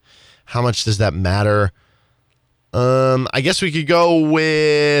that. How much does that matter? I guess we could go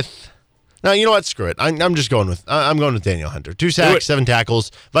with. No, you know what? Screw it. I'm just going with. I'm going with Danielle Hunter. 2 sacks, 7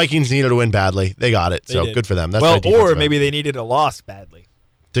 tackles. Vikings needed to win badly. They got it. So good for them. That's or maybe they needed a loss badly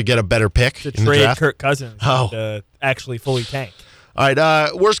to get a better pick to in trade the draft. Kirk Cousins. And, actually fully tank. All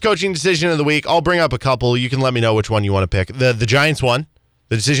right. Worst coaching decision of the week. I'll bring up a couple. You can let me know which one you want to pick. The Giants won.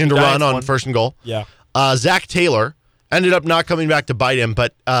 The decision to run on 1st and goal. Yeah. Zach Taylor ended up not coming back to bite him,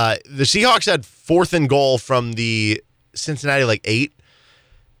 but the Seahawks had 4th and goal from the Cincinnati 8.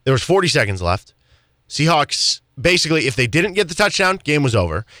 There was 40 seconds left. Seahawks, basically, if they didn't get the touchdown, game was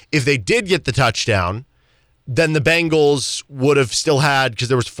over. If they did get the touchdown, then the Bengals would have still had, because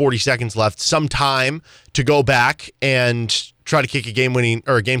there was 40 seconds left, some time to go back and try to kick a game-winning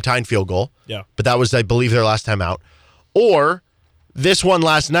or a game-tying field goal. Yeah. But that was, I believe, their last time out. Or this one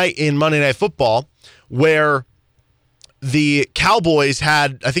last night in Monday Night Football, where the Cowboys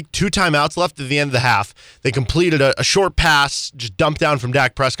had, I think, 2 timeouts left at the end of the half. They completed a short pass, just dumped down from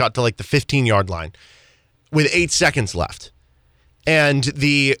Dak Prescott to the 15-yard line with 8 seconds left. And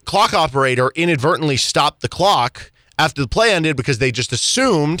the clock operator inadvertently stopped the clock after the play ended because they just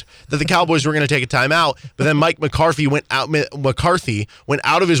assumed that the Cowboys were going to take a timeout. But then Mike McCarthy went out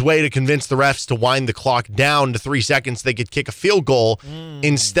of his way to convince the refs to wind the clock down to 3 seconds so they could kick a field goal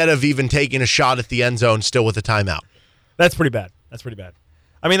instead of even taking a shot at the end zone still with a timeout. That's pretty bad.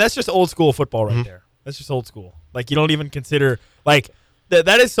 I mean, that's just old school football right there. That's just old school. You don't even consider,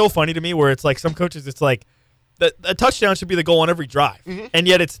 that is so funny to me where it's some coaches, it's a touchdown should be the goal on every drive. And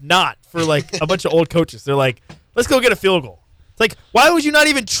yet it's not for a bunch of old coaches. They're let's go get a field goal. It's why would you not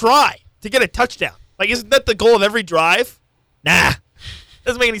even try to get a touchdown? Isn't that the goal of every drive? Nah.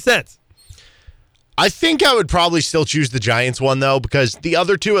 Doesn't make any sense. I think I would probably still choose the Giants one, though, because the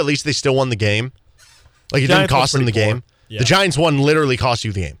other 2, at least they still won the game. It didn't cost them the game. Yeah. The Giants one literally cost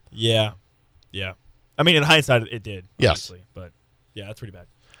you the game. Yeah. I mean, in hindsight, it did. Yes. But, yeah, that's pretty bad.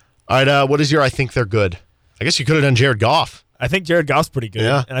 All right, what is your I think they're good? I guess you could have done Jared Goff. I think Jared Goff's pretty good.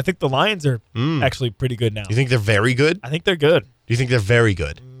 Yeah. And I think the Lions are actually pretty good now. You think they're very good? I think they're good. Do you think they're very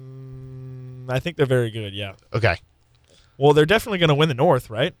good? I think they're very good, yeah. Okay. Well, they're definitely going to win the North,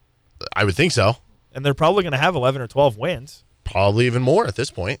 right? I would think so. And they're probably going to have 11 or 12 wins. Probably even more at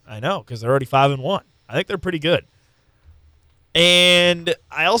this point. I know, because they're already 5-1. I think they're pretty good. And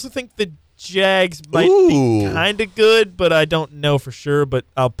I also think the Jags might be kind of good, but I don't know for sure, but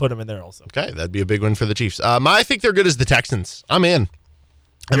I'll put them in there also. Okay, that'd be a big win for the Chiefs. I think they're good as the Texans. I'm in.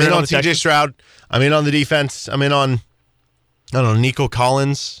 I'm in on CJ Stroud. I'm in on the defense. I'm in on, I don't know, Nico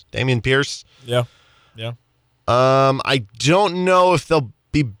Collins, Dameon Pierce. Yeah. I don't know if they'll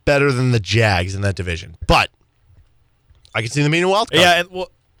be better than the Jags in that division, but I can see them being a wild card. Yeah,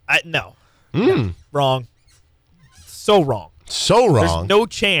 no. No. Wrong. So wrong. So wrong. There's no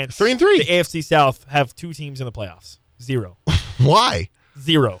chance 3-3. the AFC South have 2 teams in the playoffs. 0. Why?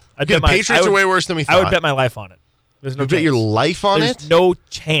 0. The Patriots are way worse than we thought. I would bet my life on it. There's no You chance. bet your life on There's it? no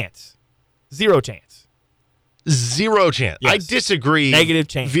chance. 0 chance. 0 chance. Yes. I disagree. Negative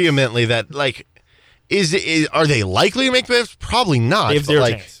chance. Vehemently that, like, are they likely to make the playoffs? Probably not. They have but, 0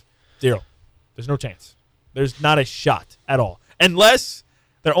 like, chance. 0. There's no chance. There's not a shot at all. Unless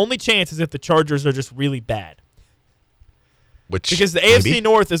their only chance is if the Chargers are just really bad. Because the AFC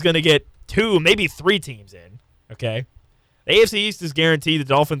North is going to get 2, maybe 3 teams in. Okay? The AFC East is guaranteed the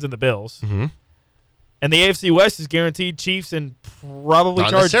Dolphins and the Bills. Mm-hmm. And the AFC West is guaranteed Chiefs and probably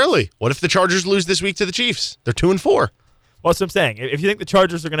Not Chargers. necessarily. What if the Chargers lose this week to the Chiefs? They're 2-4. Well, that's what I'm saying. If you think the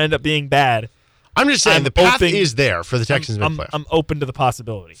Chargers are going to end up being bad, I'm just saying the path is there for the Texans to make playoffs. I'm open to the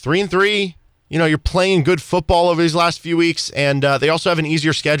possibility. 3-3. You're playing good football over these last few weeks, and they also have an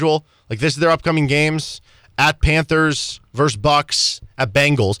easier schedule. Like, this is their upcoming games at Panthers versus Bucks at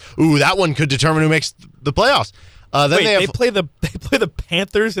Bengals. Ooh, that one could determine who makes the playoffs. Then Wait, they play the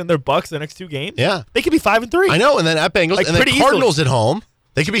Panthers and their Bucks the next 2 games. Yeah, they could be 5-3. I know, and then at Bengals, Like, and then pretty Cardinals at home.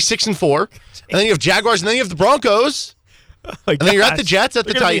 They could be 6-4, and then you have Jaguars, and then you have the Broncos, and then you're at the Jets, at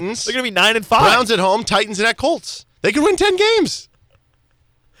the Titans. They're gonna be 9-5. Browns at home, Titans and at Colts. They could win 10 games.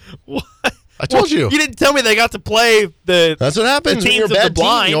 What? I told you. You didn't tell me they got to play the. That's what happens when teams you're a of the bad team.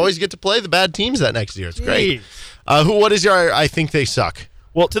 blind. You always get to play the bad teams that next year. It's great. Jeez. What is your? I think they suck.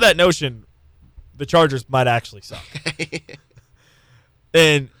 Well, to that notion, the Chargers might actually suck.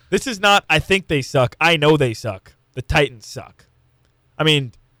 And this is not, I think they suck. I know they suck. The Titans suck. I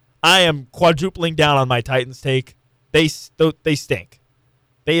mean, I am quadrupling down on my Titans take. They stink.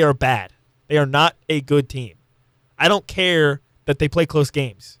 They are bad. They are not a good team. I don't care that they play close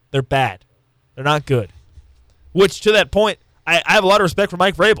games. They're bad. They're not good. Which, to that point, I have a lot of respect for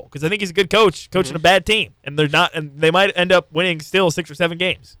Mike Vrabel because I think he's a good coach coaching a bad team, and they're not, and they might end up winning still 6 or 7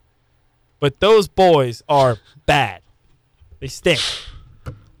 games. But those boys are bad. They stink.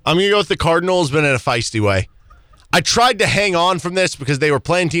 I'm going to go with the Cardinals, but in a feisty way. I tried to hang on from this because they were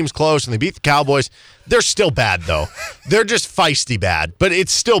playing teams close and they beat the Cowboys. They're still bad, though. They're just feisty bad, but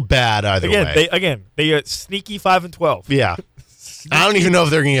it's still bad either way. They are sneaky 5-12. Yeah. I don't even know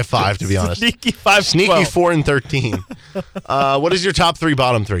if they're going to get 5, to be honest. Sneaky 5-12. Sneaky 4-13. What is your top 3,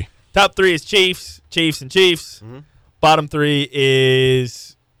 bottom 3? Top 3 is Chiefs, and Chiefs. Mm-hmm. Bottom 3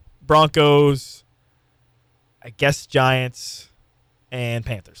 is Broncos, I guess Giants, and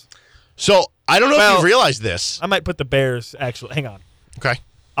Panthers. So, I don't know if you realized this. I might put the Bears, actually. Hang on. Okay.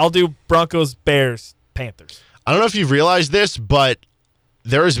 I'll do Broncos, Bears, Panthers. I don't know if you've realized this, but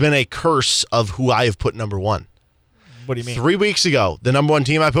there has been a curse of who I have put number 1. What do you mean? 3 weeks ago, the number 1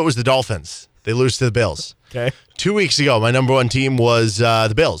 team I put was the Dolphins. They lose to the Bills. Okay. 2 weeks ago, my number 1 team was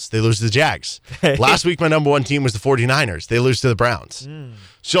the Bills. They lose to the Jags. Okay. Last week, my number 1 team was the 49ers. They lose to the Browns.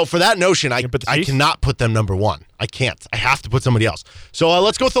 So for that notion, I cannot put them number 1. I can't. I have to put somebody else. So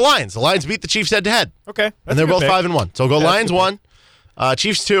let's go with the Lions. The Lions beat the Chiefs head-to-head. Okay. And they're both 5-1. So go Lions 1,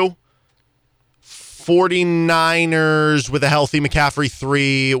 Chiefs 2, 49ers with a healthy McCaffrey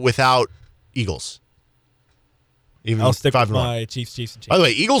 3 without Eagles. I'll stick with my Chiefs and Chiefs. By the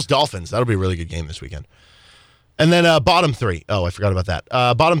way, Eagles-Dolphins. That'll be a really good game this weekend. And then bottom 3. Oh, I forgot about that.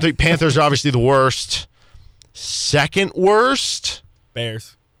 Bottom 3, Panthers are obviously the worst. Second worst?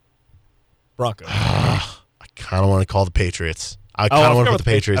 Bears. Broncos. I kind of want to call the Patriots. I kind of want to put the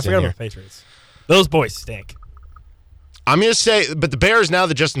Patriots in here. About the Patriots. Those boys stink. I'm going to say, but the Bears, now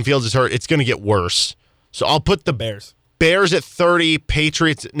that Justin Fields is hurt, it's going to get worse. So I'll put the Bears at 30,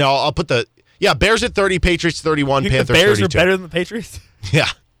 Patriots. No, I'll put Bears at 30, Patriots 31, Panthers 32. The Bears are better than the Patriots? Yeah.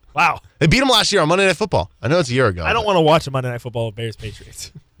 Wow. They beat them last year on Monday Night Football. I know it's a year ago. I don't want to watch a Monday Night Football with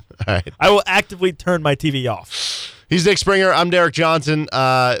Bears-Patriots. All right. I will actively turn my TV off. He's Nick Springer. I'm Derek Johnson.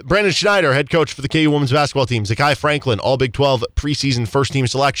 Brandon Schneider, head coach for the KU women's basketball team. Zakiyah Franklin, all Big 12 preseason first-team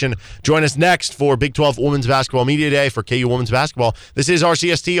selection. Join us next for Big 12 Women's Basketball Media Day for KU women's basketball. This is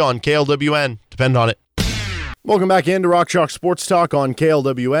RCST on KLWN. Depend on it. Welcome back into Rock Chalk Sports Talk on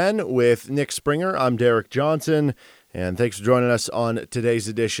KLWN with Nick Springer. I'm Derek Johnson, and thanks for joining us on today's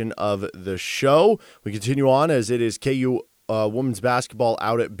edition of the show. We continue on as it is KU women's basketball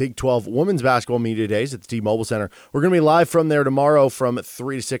out at Big 12 Women's Basketball Media Days at the T-Mobile Center. We're going to be live from there tomorrow from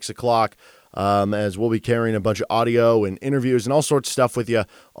 3 to 6 o'clock. as we'll be carrying a bunch of audio and interviews and all sorts of stuff with you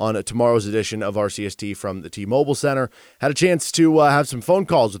on tomorrow's edition of RCST from the T-Mobile Center. Had a chance to have some phone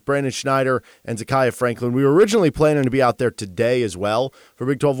calls with Brandon Schneider and Zakiyah Franklin. We were originally planning to be out there today as well for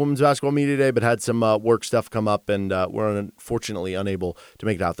Big 12 Women's Basketball Media Day, but had some work stuff come up, and we're unfortunately unable to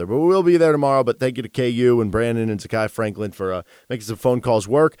make it out there. But we will be there tomorrow. But thank you to KU and Brandon and Zakiyah Franklin for making some phone calls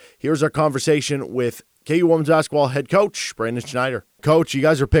work. Here's our conversation with KU Women's Basketball head coach Brandon Schneider. Coach, you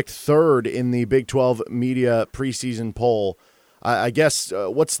guys are picked third in the Big 12 Media preseason poll. I guess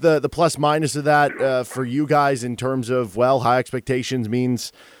what's the plus minus of that for you guys in terms of, well, high expectations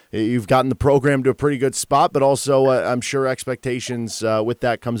means you've gotten the program to a pretty good spot, but also I'm sure expectations with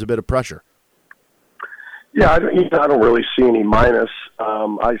that comes a bit of pressure. Yeah, I don't really see any minus.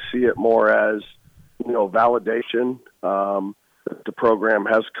 I see it more as, validation that the program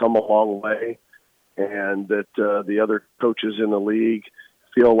has come a long way, and that the other coaches in the league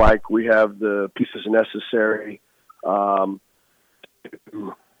feel like we have the pieces necessary to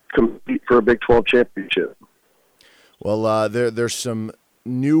compete for a Big 12 championship. Well, there's some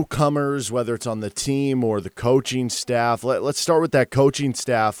newcomers, whether it's on the team or the coaching staff. Let's start with that coaching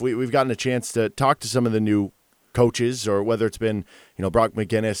staff. We've gotten a chance to talk to some of the new coaches, or whether it's been Brock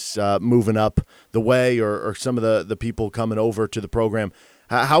McGinnis moving up the way, or some of the people coming over to the program.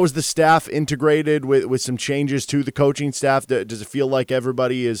 How is the staff integrated with some changes to the coaching staff? Does it feel like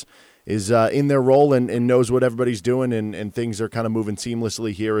everybody is in their role and knows what everybody's doing, and things are kind of moving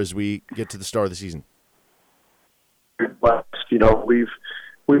seamlessly here as we get to the start of the season?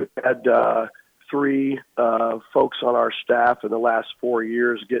 We've had three folks on our staff in the last 4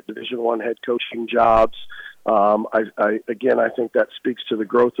 years get Division I head coaching jobs. I think that speaks to the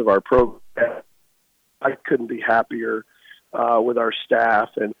growth of our program. I couldn't be happier with our staff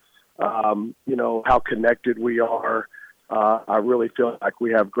and, how connected we are. I really feel like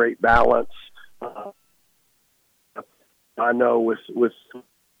we have great balance. I know with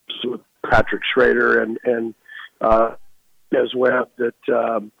Patrick Schrader and as well that,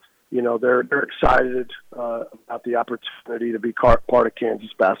 they're excited about the opportunity to be part of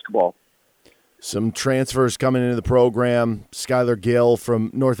Kansas basketball. Some transfers coming into the program: Skylar Gill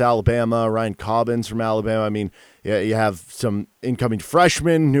from North Alabama, Ryan Cobbins from Alabama. I mean, you have some incoming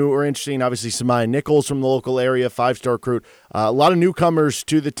freshmen who are interesting. Obviously, Samaya Nichols from the local area, 5-star recruit. A lot of newcomers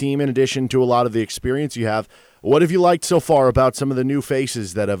to the team in addition to a lot of the experience you have. What have you liked so far about some of the new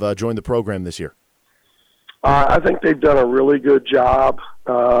faces that have joined the program this year? I think they've done a really good job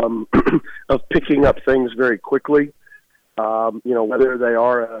of picking up things very quickly. Whether they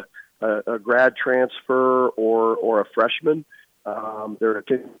are a grad transfer or a freshman, their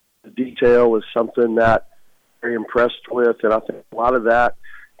attention to detail is something that I'm very impressed with, and I think a lot of that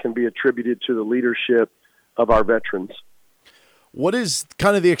can be attributed to the leadership of our veterans. What is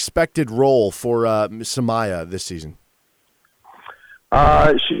kind of the expected role for Samaya this season?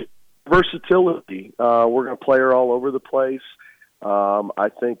 Versatility. We're going to play her all over the place. I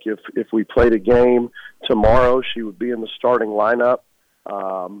think if we played a game tomorrow, she would be in the starting lineup.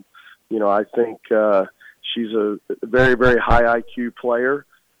 I think she's a very, very high IQ player,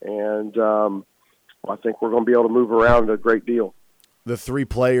 and I think we're going to be able to move around a great deal. The three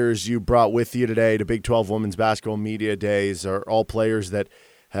players you brought with you today to Big 12 Women's Basketball Media Days are all players that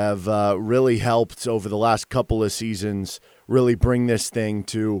have really helped over the last couple of seasons really bring this thing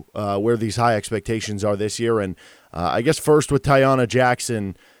to where these high expectations are this year. And I guess first with Tiana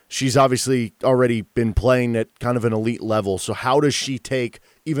Jackson, she's obviously already been playing at kind of an elite level. So how does she take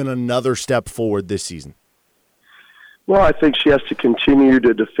even another step forward this season? Well, I think she has to continue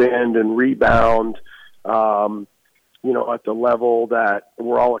to defend and rebound, at the level that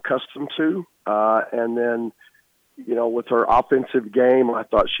we're all accustomed to. And then, with her offensive game, I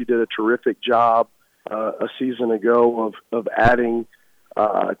thought she did a terrific job a season ago of adding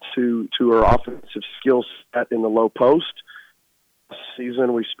to her offensive skill set in the low post. This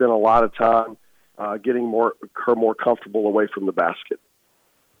season, we spent a lot of time getting her more comfortable away from the basket.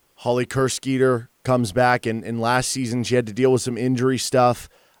 Holly Kerskeeter comes back, and last season she had to deal with some injury stuff.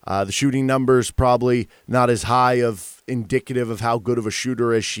 The shooting numbers probably not as high of indicative of how good of a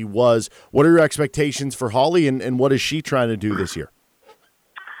shooter as she was. What are your expectations for Holly, and what is she trying to do this year?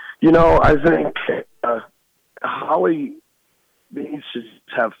 I think Holly needs to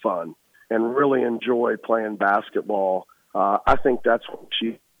have fun and really enjoy playing basketball. I think that's what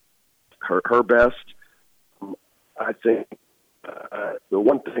her best. I think the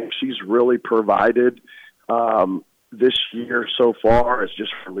one thing she's really provided this year so far is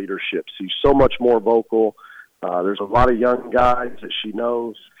just her leadership. She's so much more vocal. There's a lot of young guys that she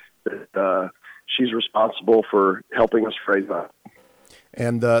knows that she's responsible for helping us raise up.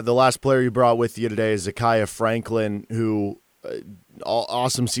 And the last player you brought with you today is Zakiyah Franklin, who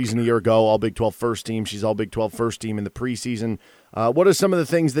awesome season a year ago, all Big 12 first team. She's all Big 12 first team in the preseason. What are some of the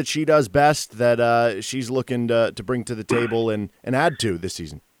things that she does best that she's looking to bring to the table and add to this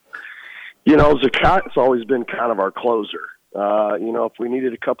season? Zakiyah's always been kind of our closer. If we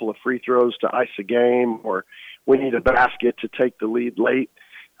needed a couple of free throws to ice a game or we need a basket to take the lead late,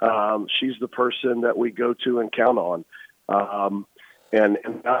 she's the person that we go to and count on. And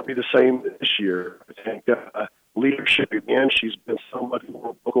not be the same this year. I think leadership, again, she's been so much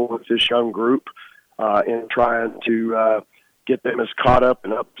more vocal with this young group in trying to get them as caught up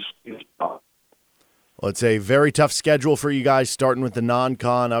and up to speed as possible. Well, it's a very tough schedule for you guys, starting with the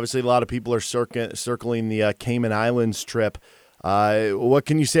non-con. Obviously, a lot of people are circling the Cayman Islands trip. What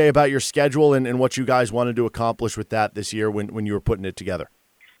can you say about your schedule and what you guys wanted to accomplish with that this year when you were putting it together?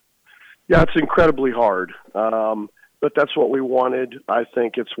 Yeah, it's incredibly hard. But that's what we wanted. I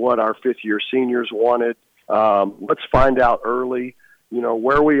think it's what our fifth-year seniors wanted. Let's find out early,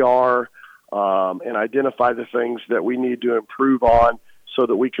 where we are and identify the things that we need to improve on so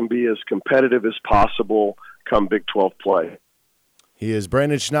that we can be as competitive as possible come Big 12 play. He is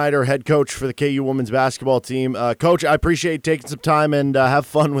Brandon Schneider, head coach for the KU women's basketball team. Coach, I appreciate you taking some time and have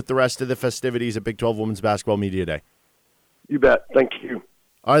fun with the rest of the festivities at Big 12 Women's Basketball Media Day. You bet. Thank you.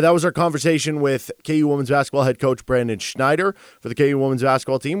 All right, that was our conversation with KU women's basketball head coach Brandon Schneider for the KU women's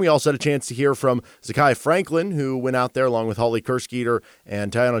basketball team. We also had a chance to hear from Zakiyah Franklin, who went out there along with Holly Kerskeeter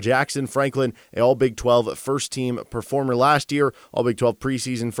and Tiana Jackson. Franklin, a All-Big 12 first-team performer last year, All-Big 12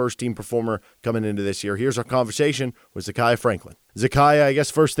 preseason first-team performer coming into this year. Here's our conversation with Zakiyah Franklin. Zakiyah, I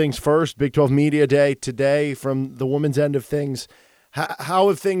guess first things first, Big 12 Media Day today from the women's end of things. How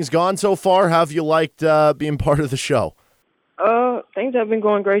have things gone so far? How have you liked being part of the show? Things have been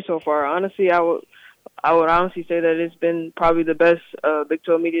going great so far. Honestly, I would honestly say that it's been probably the best Big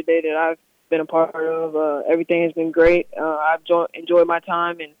 12 Media Day that I've been a part of. Everything has been great. I've enjoyed my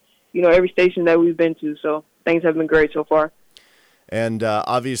time and, every station that we've been to. So things have been great so far. And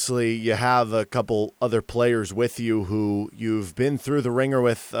obviously you have a couple other players with you who you've been through the ringer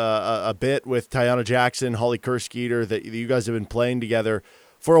with a bit with Tiana Jackson, Holly Kerskeeter, that you guys have been playing together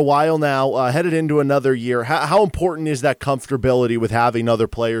for a while now, headed into another year. How important is that comfortability with having other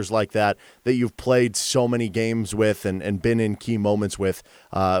players like that you've played so many games with and been in key moments with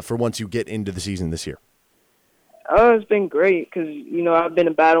for once you get into the season this year? It's been great because, I've been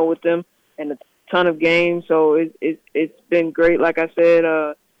in battle with them and a ton of games, so it's been great, like I said,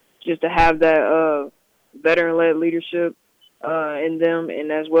 just to have that veteran-led leadership in them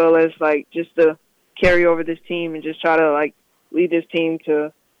and as well as, just to carry over this team and just try to, lead this team to,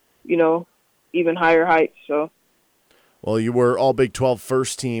 even higher heights. So, well, you were all Big 12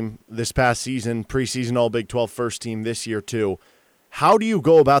 first team this past season, preseason all Big 12 first team this year too. How do you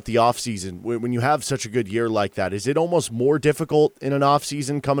go about the offseason when you have such a good year like that? Is it almost more difficult in an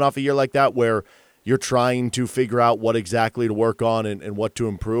offseason coming off a year like that where you're trying to figure out what exactly to work on and what to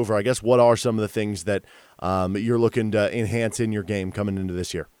improve? Or I guess what are some of the things that you're looking to enhance in your game coming into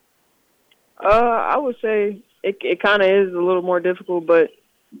this year? I would say it kind of is a little more difficult, but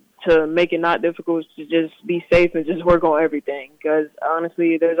to make it not difficult is to just be safe and just work on everything because,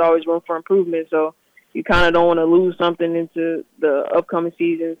 honestly, there's always room for improvement. So you kind of don't want to lose something into the upcoming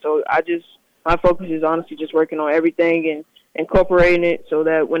season. So my focus is honestly just working on everything and incorporating it so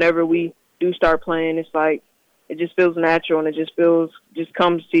that whenever we do start playing, it's like it just feels natural and it just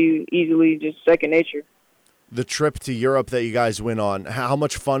comes to you easily, just second nature. The trip to Europe that you guys went on, how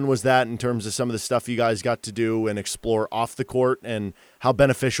much fun was that in terms of some of the stuff you guys got to do and explore off the court, and how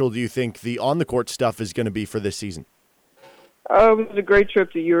beneficial do you think the on-the-court stuff is going to be for this season? It was a great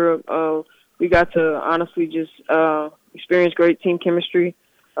trip to Europe. We got to honestly just experience great team chemistry,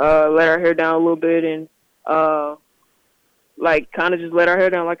 let our hair down a little bit, and kind of just let our hair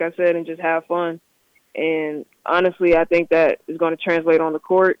down, like I said, and just have fun. And honestly, I think that is going to translate on the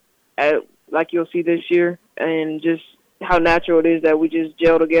court like you'll see this year, and just how natural it is that we just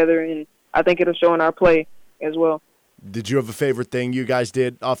gel together, and I think it'll show in our play as well. Did you have a favorite thing you guys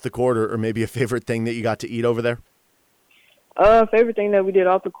did off the court, or maybe a favorite thing that you got to eat over there? Favorite thing that we did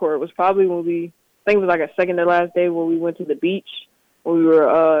off the court was probably when I think it was like a second to last day when we went to the beach when we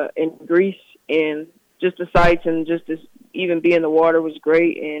were in Greece, and just the sights and just even be in the water was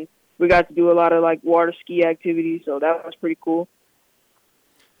great, and we got to do a lot of water ski activities, so that was pretty cool.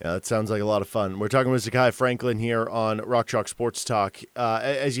 Yeah, that sounds like a lot of fun. We're talking with Zakiyah Franklin here on Rock Chalk Sports Talk.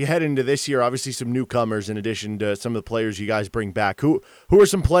 As you head into this year, obviously some newcomers in addition to some of the players you guys bring back. Who are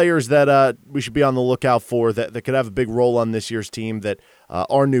some players that we should be on the lookout for that could have a big role on this year's team that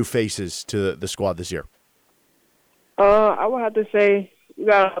are new faces to the squad this year? I would have to say we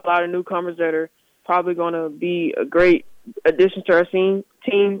got a lot of newcomers that are probably going to be a great addition to our team.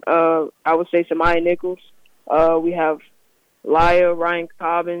 I would say Samaya Nichols. We have Laya, Ryan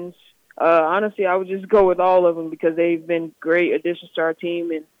Cobbins. Honestly, I would just go with all of them because they've been great additions to our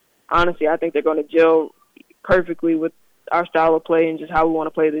team. And honestly, I think they're going to gel perfectly with our style of play and just how we want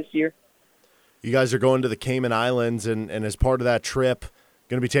to play this year. You guys are going to the Cayman Islands, and as part of that trip,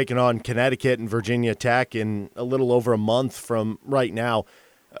 going to be taking on Connecticut and Virginia Tech in a little over a month from right now.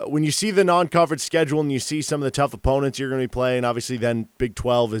 When you see the non-conference schedule and you see some of the tough opponents you're going to be playing, obviously then Big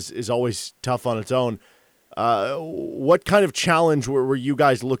 12 is always tough on its own. What kind of challenge were you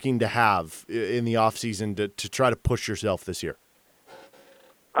guys looking to have in the offseason to try to push yourself this year?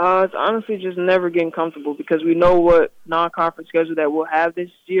 It's honestly just never getting comfortable because we know what non-conference schedule that we'll have this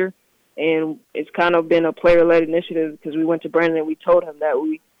year, and it's kind of been a player-led initiative because we went to Brandon and we told him that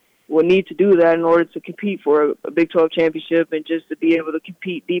we will need to do that in order to compete for a Big 12 championship and just to be able to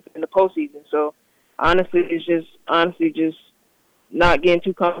compete deep in the postseason. So honestly, it's just not getting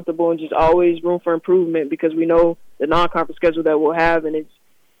too comfortable and just always room for improvement because we know the non-conference schedule that we'll have, and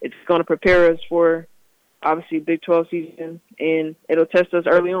it's going to prepare us for obviously Big 12 season, and it'll test us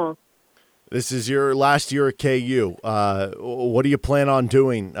early on. This is your last year at KU. What do you plan on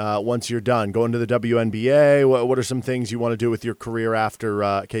doing once you're done? Going to the WNBA? What are some things you want to do with your career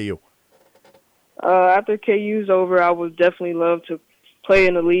after KU? After KU's over, I would definitely love to play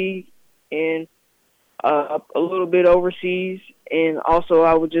in the league and a little bit overseas. And also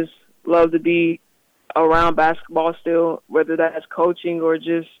I would just love to be around basketball still, whether that's coaching or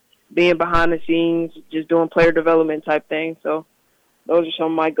just being behind the scenes, just doing player development type things. So those are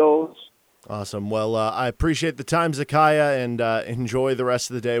some of my goals. Awesome. Well, I appreciate the time, Zakiyah, and enjoy the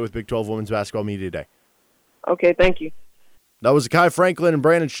rest of the day with Big 12 Women's Basketball Media Day. Okay, thank you. That was Zakiyah Franklin and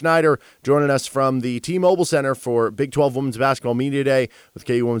Brandon Schneider joining us from the T-Mobile Center for Big 12 Women's Basketball Media Day with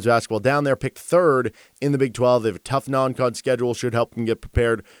KU Women's Basketball down there, picked third in the Big 12. They have a tough non-con schedule, should help them get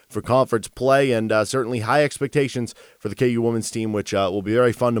prepared for conference play, and certainly high expectations for the KU Women's team, which will be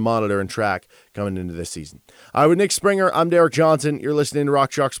very fun to monitor and track coming into this season. With Nick Springer, I'm Derek Johnson. You're listening to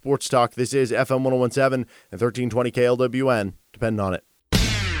Rock Chalk Sports Talk. This is FM 1017 and 1320 KLWN. Depend on it.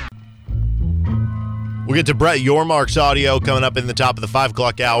 We'll get to Brett Yormark's audio coming up in the top of the 5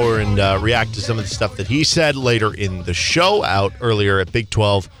 o'clock hour and react to some of the stuff that he said later in the show. Out earlier at Big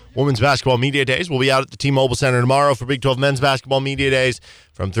 12 Women's Basketball Media Days. We'll be out at the T-Mobile Center tomorrow for Big 12 Men's Basketball Media Days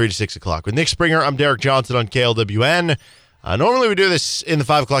from 3 to 6 o'clock. With Nick Springer, I'm Derek Johnson on KLWN. Normally we do this in the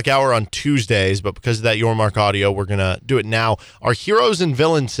 5 o'clock hour on Tuesdays, but because of that Yormark audio, we're going to do it now. Our Heroes and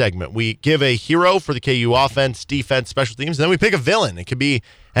Villains segment. We give a hero for the KU offense, defense, special teams, and then we pick a villain. It could be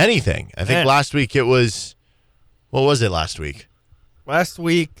anything. I think last week it was, what was it last week? Last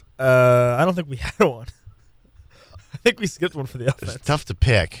week, I don't think we had one. I think we skipped one for the offense. It's tough to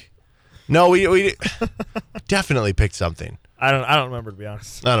pick. No, we definitely picked something. I don't remember, to be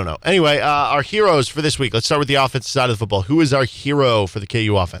honest. I don't know. Anyway, our heroes for this week. Let's start with the offensive side of the football. Who is our hero for the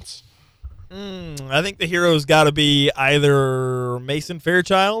KU offense? I think the hero's got to be either Mason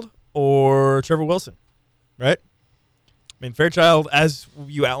Fairchild or Trevor Wilson, right? I mean, Fairchild, as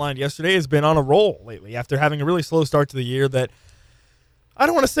you outlined yesterday, has been on a roll lately after having a really slow start to the year that I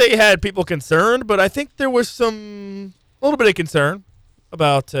don't want to say had people concerned, but I think there was a little bit of concern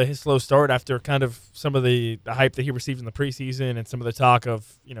about his slow start after kind of some of the hype that he received in the preseason and some of the talk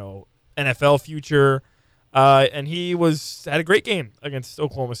of, NFL future. And he had a great game against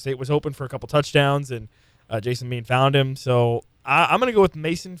Oklahoma State, was open for a couple touchdowns, and Jason Mean found him. So I'm going to go with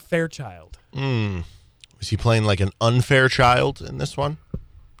Mason Fairchild. Was he playing like an unfair child in this one?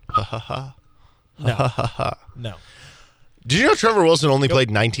 Ha ha ha. No. Did you know Trevor Wilson only played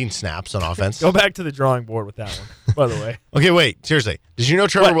 19 snaps on offense? Go back to the drawing board with that one, by the way. Okay, wait. Seriously. Did you know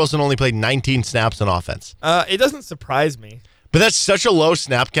Trevor Wilson only played 19 snaps on offense? It doesn't surprise me. But that's such a low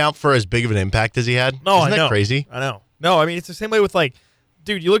snap count for as big of an impact as he had. No, Isn't that crazy? I know. No, I mean, it's the same way with,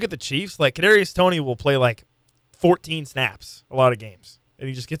 dude, you look at the Chiefs, Kadarius Toney will play, 14 snaps a lot of games, and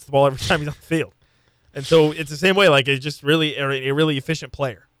he just gets the ball every time he's on the field. And so it's the same way, it's just really a really efficient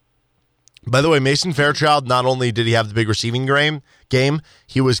player. By the way, Mason Fairchild, not only did he have the big receiving game,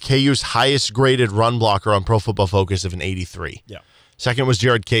 he was KU's highest graded run blocker on Pro Football Focus of an 83. Yeah. Second was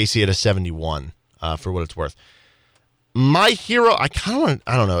Jared Casey at a 71, for what it's worth. My hero, I don't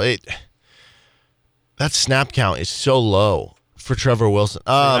know. That snap count is so low for Trevor Wilson.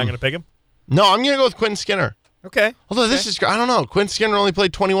 You're not going to pick him? No, I'm going to go with Quentin Skinner. Okay. Although this is, I don't know. Quentin Skinner only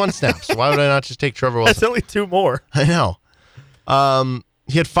played 21 snaps. Why would I not just take Trevor Wilson? That's only 2 more. I know.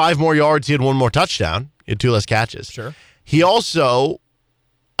 He had 5 more yards. He had 1 more touchdown. He had 2 less catches. Sure. He also,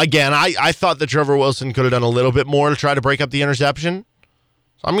 again, I thought that Trevor Wilson could have done a little bit more to try to break up the interception.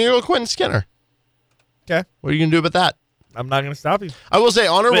 So I'm going to go Quentin Skinner. Okay. What are you going to do about that? I'm not going to stop you. I will say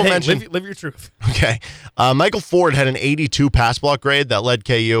honorable mention. Live your truth. Okay. Michael Ford had an 82 pass block grade that led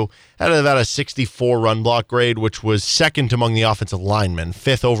KU. Had about a 64 run block grade, which was second among the offensive linemen,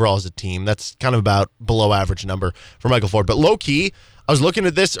 5th overall as a team. That's kind of about below average number for Michael Ford. But low key, I was looking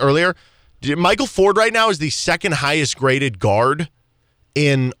at this earlier. Michael Ford right now is the second highest graded guard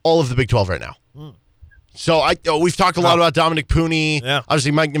in all of the Big 12 right now. So we've talked a lot about Dominic Pooney. Yeah.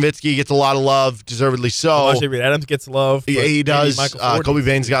 Obviously, Mike Nowitzki gets a lot of love, deservedly so. Elijah Reed Adams gets love. Yeah, he does. Ford Kobe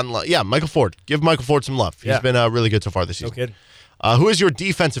Bain's gotten love. Yeah, Michael Ford. Give Michael Ford some love. He's been really good so far this season. No kidding. Who is your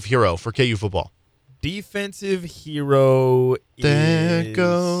defensive hero for KU football? Defensive hero There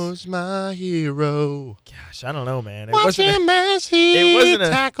goes my hero. Gosh, I don't know, man. It Watch him as he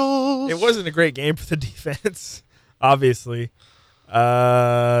tackles. It wasn't a great game for the defense, obviously.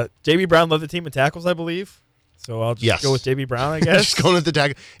 JB Brown led the team in tackles, I believe. So I'll just go with JB Brown, I guess. Just going with the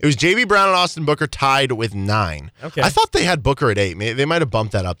tackle. It was JB Brown and Austin Booker tied with 9. Okay. I thought they had Booker at 8. They might have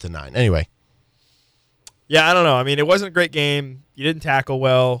bumped that up to 9. Anyway. Yeah, I don't know. I mean, it wasn't a great game. You didn't tackle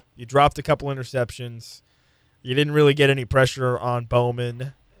well. You dropped a couple interceptions. You didn't really get any pressure on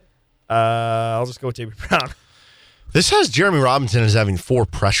Bowman. I'll just go with JB Brown. This has Jeremy Robinson as having 4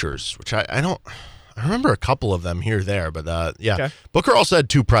 pressures, which I don't. I remember a couple of them here or there, but yeah. Okay. Booker also had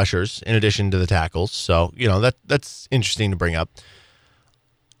 2 pressures in addition to the tackles, so that's interesting to bring up.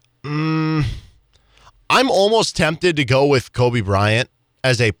 I'm almost tempted to go with Kobe Bryant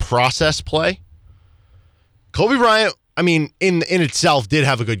as a process play. Kobe Bryant, I mean, in itself, did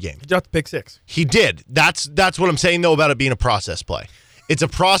have a good game. He dropped the pick 6. He did. That's what I'm saying though about it being a process play. It's a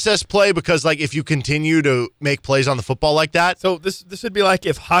process play because like if you continue to make plays on the football like that. So this would be like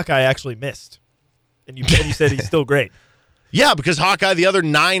if Hawkeye actually missed. And you said he's still great. Yeah, because Hawkeye, the other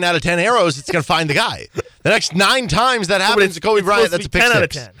 9 out of 10 arrows, it's going to find the guy. The next 9 times that happens to Kobe Bryant, that's a pick 10 6. out of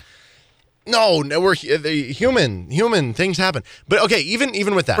 10. No, we're human things happen. But okay,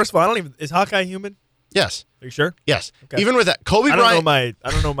 even with that. First of all, is Hawkeye human? Yes. Are you sure? Yes. Okay. Even with that, Kobe Bryant. I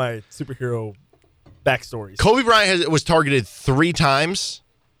don't know my superhero backstories. Kobe Bryant was targeted 3 times.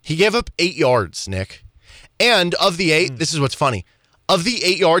 He gave up 8 yards, Nick. And of the 8, this is what's funny. Of the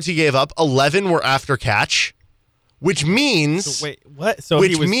 8 yards he gave up, 11 were after catch, which means So wait, what? So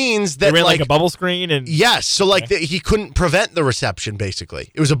which means that they ran like a bubble screen and yes, so like he couldn't prevent the reception.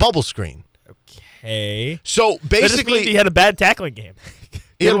 Basically, it was a bubble screen. Okay. So That just basically, means he had a bad tackling game.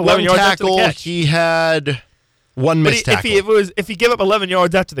 he had 1 yards after the tackle. catch. He had 1 missed tackle. If he gave up 11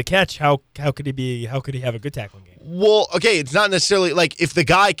 yards after the catch, how could he have a good tackling game? Well, okay, it's not necessarily like if the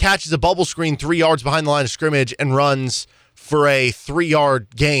guy catches a bubble screen 3 yards behind the line of scrimmage and runs for a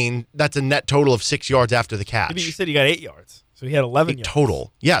 3-yard gain, that's a net total of 6 yards after the catch. Maybe you said he got 8 yards, so he had 11 yards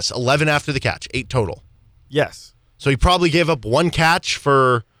total. Yes, 11 after the catch, 8 total. Yes. So he probably gave up 1 catch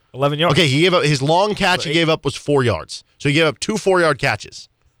for 11 yards. Okay, he gave up his long catch. He gave up was 4 yards. So he gave up 2 4-yard catches.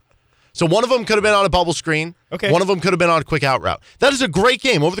 So one of them could have been on a bubble screen. Okay. One of them could have been on a quick out route. That is a great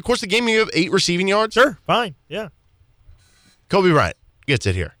game. Over the course of the game, you have 8 receiving yards. Sure, fine, yeah. Kobe Bryant gets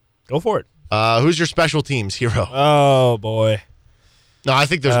it here. Go for it. Who's your special teams hero? Oh boy. No, I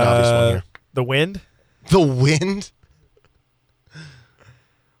think there's an obvious one here. The Wind. The Wind?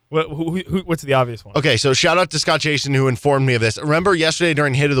 What's the obvious one? Okay, so shout out to Scott Jason who informed me of this. Remember yesterday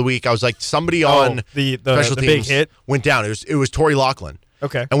during Hit of the Week, I was like, somebody on the special the teams big hit went down. It was Torrey Loughlin.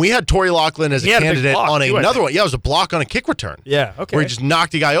 Okay. And we had Torrey Loughlin as a had a big candidate block, on too, I another think. one. Yeah, it was a block on a kick return. Yeah, okay. Where he just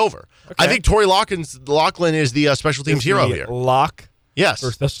knocked a guy over. Okay. I think Torrey Loughlin is the special teams hero here. Lock Yes.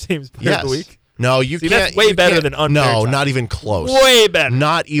 for special teams player of the week. No, you See, can't. that's way you better can't- than unfair No, time. not even close. Way better.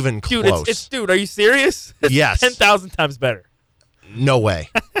 Not even Dude, close. dude, are you serious? It's Yes. 10,000 times better. No way.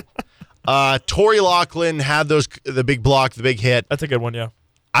 Torrey Loughlin had the big block, the big hit. That's a good one, yeah.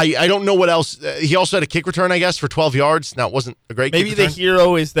 I don't know what else. He also had a kick return, I guess, for 12 yards. Now, it wasn't a great Maybe kick the return.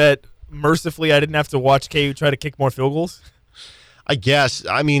 hero is that mercifully I didn't have to watch KU try to kick more field goals. I guess.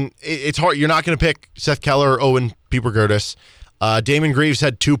 I mean, it's hard. You're not going to pick Seth Keller or Owen Pieper-Gertis. Damon Greaves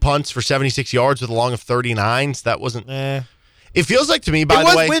had 2 punts for 76 yards with a long of 39. So that wasn't. It feels like to me, by the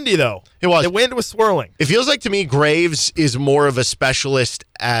way. It was windy, though. It was. The wind was swirling. It feels like to me, Graves is more of a specialist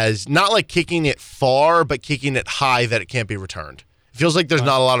as not like kicking it far, but kicking it high that it can't be returned. It feels like there's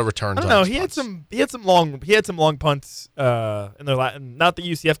not a lot of returns. I don't know. He had some long punts in their not the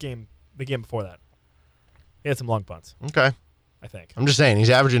UCF game, the game before that. He had some long punts. Okay. I think. I'm just saying he's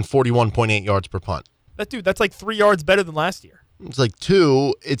averaging 41.8 yards per punt. That's like 3 yards better than last year. It's like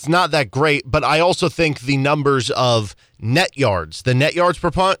 2. It's not that great, but I also think the numbers of net yards, the net yards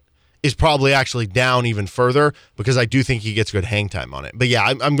per punt, is probably actually down even further because I do think he gets good hang time on it. But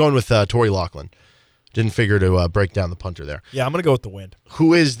yeah, I'm going with Torrey Loughlin. Didn't figure to break down the punter there. Yeah, I'm going to go with the wind.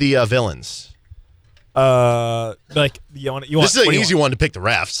 Who is the villains? Like you want this is an easy one to pick the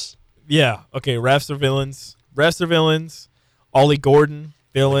refs. Yeah. Okay. Refs are villains. Ollie Gordon,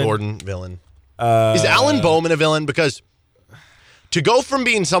 villain. Villain. Is Alan Bowman a villain? Because to go from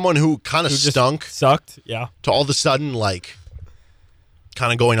being someone who kind of sucked, yeah, to all of a sudden like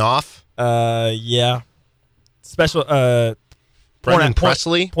kind of going off. Yeah. Special. Brendan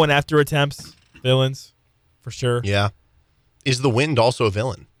Presley. Point after attempts, villains, for sure. Yeah. Is the wind also a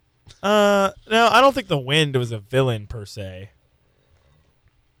villain? No, I don't think the wind was a villain per se.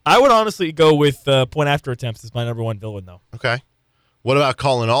 I would honestly go with point after attempts as my number one villain, though. Okay. What about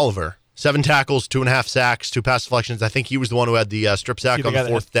Colin Oliver? 7 tackles, 2.5 sacks, 2 pass deflections. I think he was the one who had the strip sack on the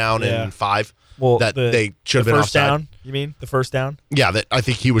 4th down and 5. Well, that they should have been first offside. Down, you mean the first down? Yeah, I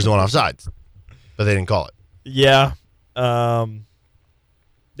think he was the one offside, but they didn't call it. Yeah.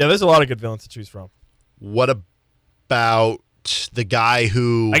 Yeah, there's a lot of good villains to choose from. What about the guy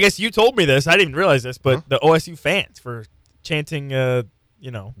who... I guess you told me this. I didn't even realize this, but the OSU fans for chanting, The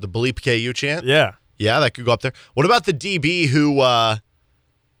bleep KU chant? Yeah. Yeah, that could go up there. What about the DB who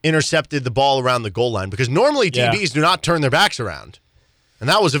intercepted the ball around the goal line? Because normally DBs do not turn their backs around. And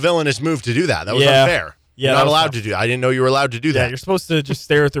that was a villainous move to do that. That was unfair. Yeah, you're not allowed to do that. I didn't know you were allowed to do that. Yeah, you're supposed to just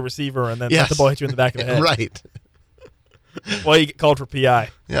stare at the receiver and then let the ball hit you in the back of the head. Right. Well, you get called for PI.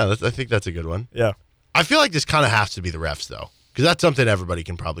 Yeah, I think that's a good one. Yeah. I feel like this kind of has to be the refs, though, because that's something everybody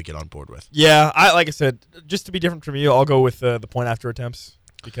can probably get on board with. Yeah, like I said, just to be different from you, I'll go with the point after attempts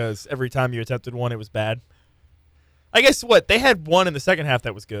because every time you attempted one, it was bad. I guess they had one in the second half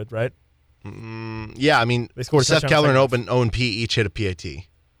that was good, right? Yeah, I mean, they scored Seth Keller and Owen P each hit a PAT.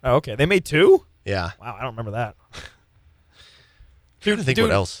 Oh, okay. They made 2? Yeah. Wow, I don't remember that. Dude, I think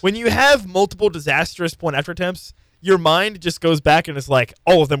what else? When you have multiple disastrous point after attempts, your mind just goes back and it's like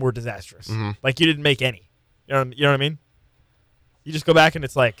all of them were disastrous. Mm-hmm. Like you didn't make any. You know what I mean? You just go back and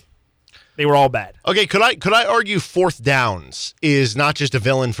it's like they were all bad. Okay, could I argue 4th downs is not just a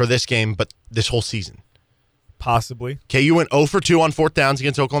villain for this game, but this whole season? Possibly. Okay, you went 0 for 2 on 4th downs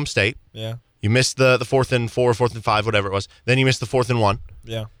against Oklahoma State. Yeah. You missed the 4th and 4, 4th and 5, whatever it was. Then you missed the 4th and 1.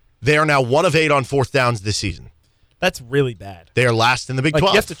 Yeah. They are now 1 of 8 on 4th downs this season. That's really bad. They are last in the Big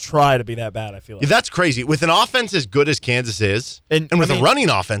 12. You have to try to be that bad, I feel like. Yeah, that's crazy. With an offense as good as Kansas is, and with a running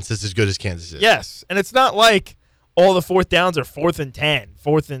offense that's as good as Kansas is. Yes, and it's not like all the 4th downs are 4th and 10,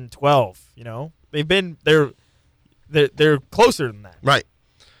 4th and 12, they're closer than that. Right.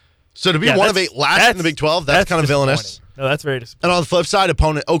 So to be 1 of 8 last in the Big 12, that's kind of villainous. No, that's very disappointing. And on the flip side,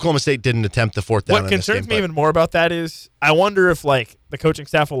 Oklahoma State didn't attempt the 4th down. What concerns me even more about that is I wonder if the coaching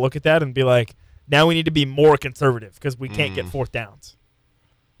staff will look at that and be like, now we need to be more conservative because we can't get 4th downs.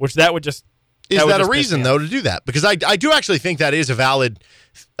 Which that would just... Is that a reason, though, to do that? Because I do actually think that is a valid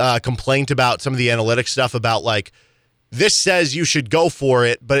complaint about some of the analytics stuff about, this says you should go for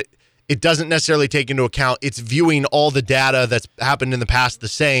it, but it doesn't necessarily take into account it's viewing all the data that's happened in the past the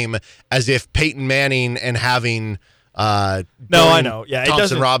same as if Peyton Manning and having... I know. Yeah,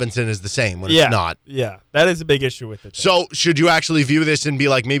 Thompson Robinson is the same when it's not. Yeah, that is a big issue with it. So should you actually view this and be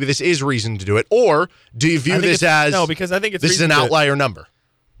like, maybe this is reason to do it? Or do you view this as... No, because I think it's... This is an outlier number.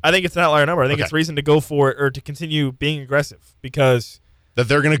 I think it's an outlier number. I think it's reason to go for it or to continue being aggressive because... That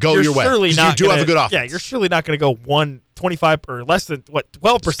they're going to go your way. You do have a good offense. Yeah, you're surely not going to go 25 or less than, 12%?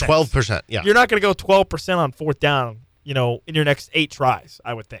 12%, yeah. You're not going to go 12% on 4th down, in your next 8 tries,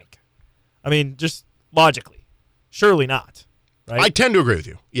 I would think. I mean, just logically. Surely not, right? I tend to agree with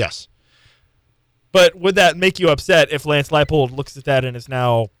you, yes. But would that make you upset if Lance Leipold looks at that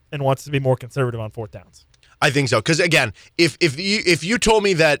and wants to be more conservative on 4th downs? I think so. Because, again, if you told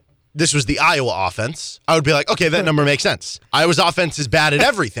me that this was the Iowa offense, I would be like, okay, that number makes sense. Iowa's offense is bad at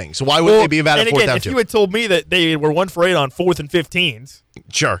everything, so why wouldn't they be bad at 4th down if too? You had told me that they were 1 for 8 on 4th and 15s,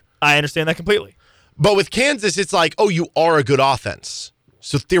 sure. I understand that completely. But with Kansas, it's like, oh, you are a good offense.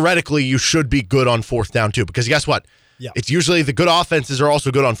 So theoretically, you should be good on 4th down too. Because guess what? Yeah. It's usually the good offenses are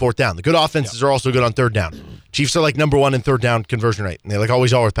also good on 4th down. The good offenses are also good on 3rd down. Chiefs are number 1 in 3rd down conversion rate. And they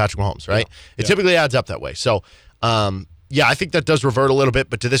always are with Patrick Mahomes, right? It typically adds up that way. So, I think that does revert a little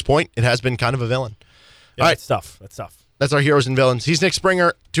bit. But to this point, it has been kind of a villain. Yeah, all right. That's tough. That's our heroes and villains. He's Nick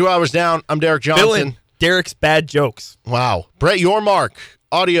Springer. 2 hours down. I'm Derek Johnson. Villain Derek's bad jokes. Wow. Brett Yormark.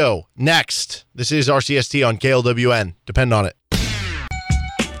 Audio next. This is RCST on KLWN. Depend on it.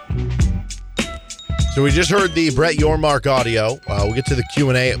 So we just heard the Brett Yormark audio. We'll get to the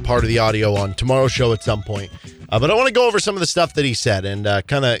Q&A part of the audio on tomorrow's show at some point. But I want to go over some of the stuff that he said and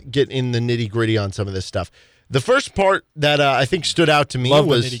kind of get in the nitty-gritty on some of this stuff. The first part that I think stood out to me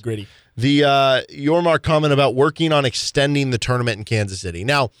was the nitty-gritty. The Yormark comment about working on extending the tournament in Kansas City.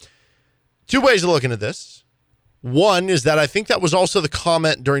 Now, Two ways of looking at this. One is that I think that was also the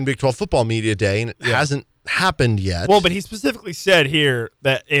comment during Big 12 Football Media Day, and it hasn't happened yet. Well, but he specifically said here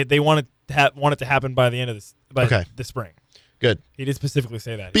that they want it to happen by the end of the spring. Good. He did specifically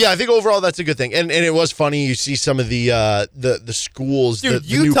say that. But yeah, I think overall that's a good thing. And it was funny. You see some of the schools. Dude, the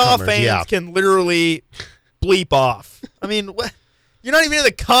Utah newcomers, fans can literally bleep off. I mean, what? You're not even in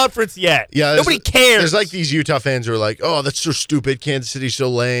the conference yet. Yeah, nobody cares. There's like these Utah fans who are like, "Oh, that's so stupid. Kansas City's so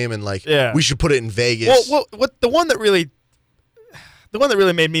lame," and like, we should put it in Vegas. Well, what the one that really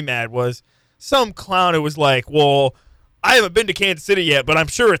made me mad was some clown who was like, "Well, I haven't been to Kansas City yet, but I'm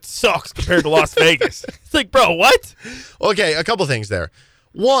sure it sucks compared to Las Vegas." It's like, bro, what? Okay, a couple things there.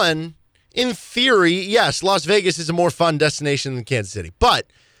 One, in theory, yes, Las Vegas is a more fun destination than Kansas City, but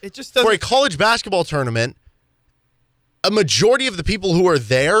it just doesn't. For a college basketball tournament, a majority of the people who are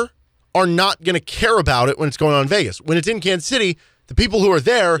there are not going to care about it when it's going on in Vegas. When it's in Kansas City, the people who are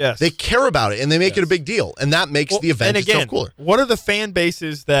there, they care about it, and they make it a big deal, and that makes the event itself cooler. What are the fan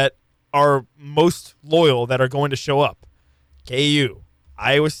bases that are most loyal that are going to show up? KU,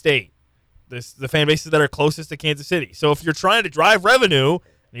 Iowa State, the fan bases that are closest to Kansas City. So if you're trying to drive revenue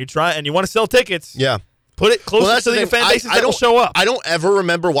and you want to sell tickets, put it closer to the fan bases that will show up. I don't ever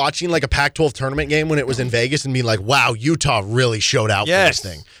remember watching like a Pac-12 tournament game when it was in Vegas and being like, wow, Utah really showed out for this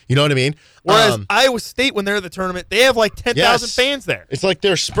thing. You know what I mean? Whereas Iowa State, when they're at the tournament, they have like 10,000 fans there. It's like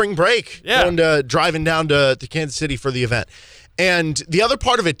their spring break driving down to Kansas City for the event. And the other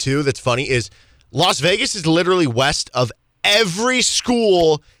part of it, too, that's funny is Las Vegas is literally west of every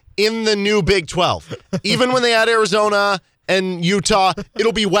school in the new Big 12. Even when they add Arizona and Utah,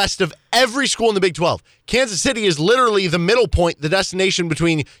 it'll be west of every school in the Big 12. Kansas City is literally the middle point, the destination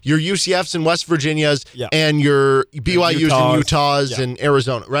between your UCFs and West Virginias and your BYUs and Utahs and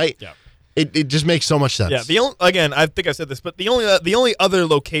Arizona, right? Yeah. It just makes so much sense. Yeah. I think I said this, but the only other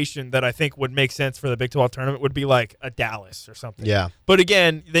location that I think would make sense for the Big 12 tournament would be like a Dallas or something. Yeah. But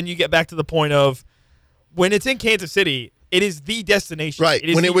again, then you get back to the point of when it's in Kansas City, it is the destination. Right.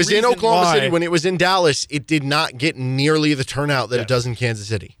 When it was in Oklahoma City, when it was in Dallas, it did not get nearly the turnout that it does in Kansas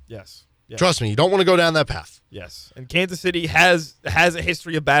City. Yes. Trust me, you don't want to go down that path. Yes. And Kansas City has a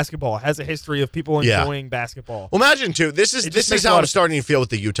history of basketball, has a history of people enjoying basketball. Well, imagine, too, this is how I'm starting to feel with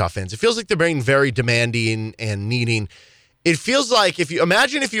the Utah fans. It feels like they're being very demanding and needing. It feels like if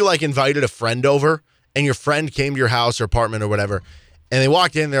you like invited a friend over and your friend came to your house or apartment or whatever, and they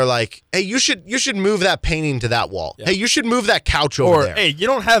walked in, they're like, hey, you should move that painting to that wall. Yeah. Hey, you should move that couch over there. Hey, you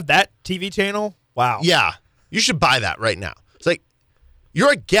don't have that TV channel? Wow. Yeah. You should buy that right now. It's like,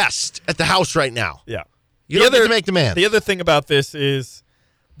 you're a guest at the house right now. Yeah. You don't get to make demands. The other thing about this is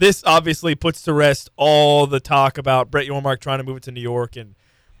this obviously puts to rest all the talk about Brett Yormark trying to move it to New York. And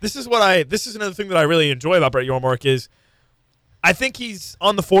this is another thing that I really enjoy about Brett Yormark is I think he's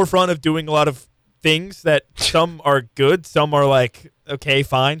on the forefront of doing a lot of things that some are good, some are like, okay,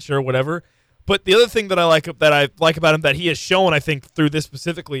 fine, sure, whatever. But the other thing that I like about him that he has shown, I think, through this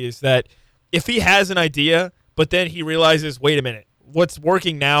specifically is that if he has an idea, but then he realizes, wait a minute, what's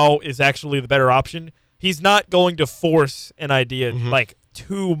working now is actually the better option, he's not going to force an idea like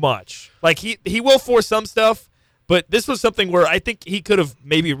too much. Like he will force some stuff, but this was something where I think he could have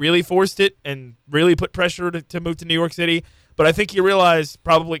maybe really forced it and really put pressure to move to New York City. But I think he realized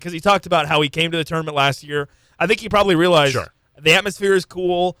probably because he talked about how he came to the tournament last year. I think he probably realized the atmosphere is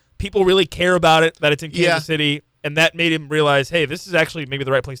cool. People really care about it, that it's in Kansas City. And that made him realize, hey, this is actually maybe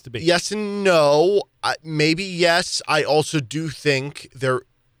the right place to be. Yes and no. Maybe yes. I also do think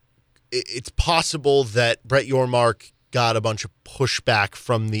it's possible that Brett Yormark got a bunch of pushback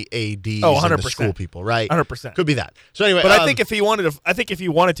from the ADs and the school people, right? 100%. Could be that. So anyway, but I think if he wanted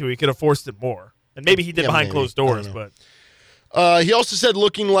to, he could have forced it more. And maybe he did behind closed doors, but he also said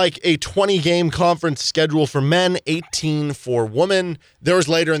looking like a 20-game conference schedule for men, 18 for women. There was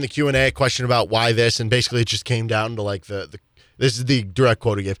later in the Q&A a question about why this, and basically it just came down to like this is the direct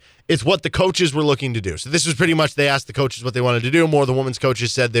quote he gave. It's what the coaches were looking to do. So this was pretty much they asked the coaches what they wanted to do. More of the women's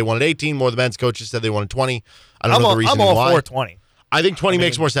coaches said they wanted 18. More of the men's coaches said they wanted 20. I don't know the reason why. I'm all for 20. I think 20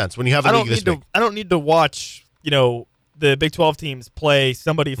 makes more sense when you have a league this big. I don't need to watch, the Big 12 teams play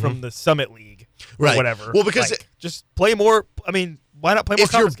somebody from the Summit League or whatever. Well, because just play more. I mean, why not play more?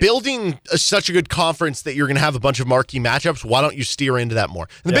 If you're building such a good conference that you're going to have a bunch of marquee matchups, why don't you steer into that more?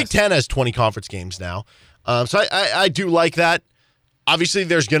 And the Big 10 has 20 conference games now. So I do like that. Obviously,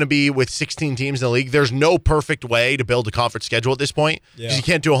 there's going to be, with 16 teams in the league, there's no perfect way to build a conference schedule at this point because you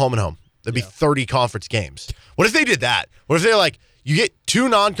can't do a home and home. There'd be 30 conference games. What if they did that? What if they're like, you get 2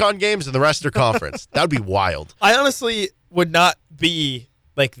 non-con games and the rest are conference? That would be wild. I honestly would not be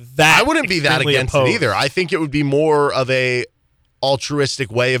like that. I wouldn't be that against it either. I think it would be more of a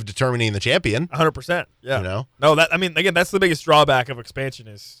altruistic way of determining the champion. 100%. Yeah. You know? No, again, that's the biggest drawback of expansion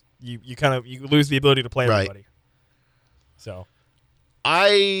is you lose the ability to play everybody. So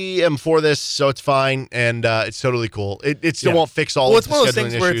I am for this, so it's fine, and it's totally cool. It still won't fix all of the scheduling issues, one of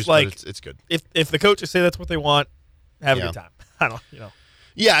those things where it's like, but it's good. If the coaches say that's what they want, have a good time. I don't,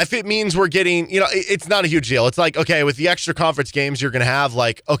 Yeah, if it means we're getting, it's not a huge deal. It's like, okay, with the extra conference games, you're going to have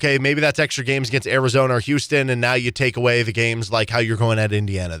like, okay, maybe that's extra games against Arizona or Houston, and now you take away the games like how you're going at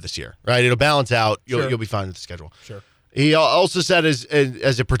Indiana this year, right? It'll balance out. You'll be fine with the schedule. Sure. He also said as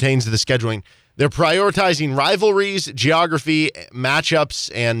it pertains to the scheduling, they're prioritizing rivalries, geography,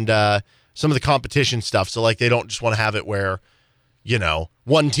 matchups, and some of the competition stuff. So like they don't just want to have it where,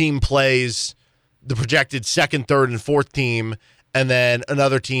 one team plays the projected second, third, and fourth team, and then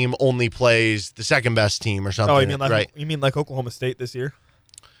another team only plays the second best team or something. Oh, you mean like Oklahoma State this year?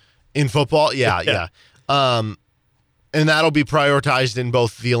 In football? Yeah. And that'll be prioritized in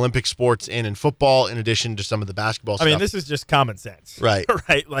both the Olympic sports and in football, in addition to some of the basketball stuff. I mean, this is just common sense. Right.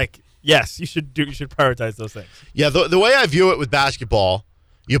 Right? Like, yes, you should prioritize those things. Yeah, the way I view it with basketball,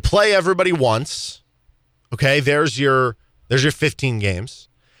 you play everybody once. Okay, there's your 15 games.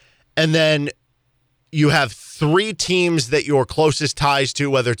 And then you have 3 teams that your closest ties to,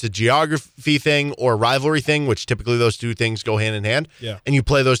 whether it's a geography thing or a rivalry thing, which typically those two things go hand in hand. Yeah. And you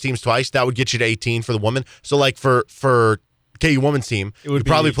play those teams twice. That would get you to 18 for the women. So, like for KU women's team, it would you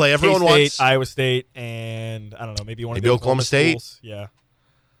probably play everyone K-State, once. Iowa State, and I don't know, maybe one of the Oklahoma State schools. Yeah.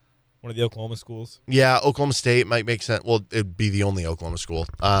 One of the Oklahoma schools. Yeah, Oklahoma State might make sense. Well, it'd be the only Oklahoma school.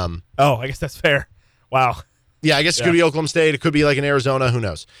 I guess that's fair. Wow. Yeah, I guess it could be Oklahoma State. It could be like in Arizona. Who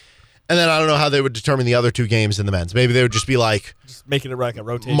knows? And then I don't know how they would determine the other 2 games in the men's. Maybe they would just be like just making it like a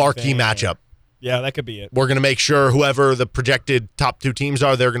rotation marquee matchup. Yeah, that could be it. We're going to make sure whoever the projected top 2 teams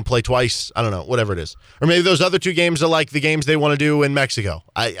are, they're going to play twice. I don't know, whatever it is. Or maybe those other 2 games are like the games they want to do in Mexico.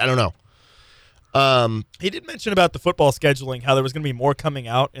 I don't know. He did mention about the football scheduling, how there was going to be more coming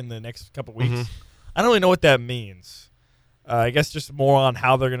out in the next couple weeks. Mm-hmm. I don't really know what that means. I guess just more on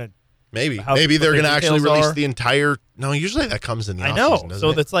how they're going to. Maybe they're going to actually release the entire. No, usually that comes in the offseason. I know.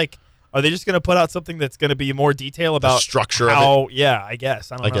 So that's like. Are they just going to put out something that's going to be more detail about the structure how, of it? Yeah, I guess.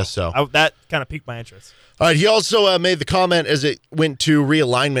 I guess so. That kind of piqued my interest. All right. He also made the comment as it went to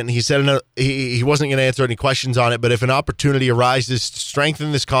realignment. He said he wasn't going to answer any questions on it, but if an opportunity arises to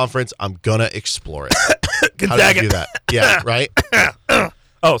strengthen this conference, I'm going to explore it. How do you do that? Yeah, right?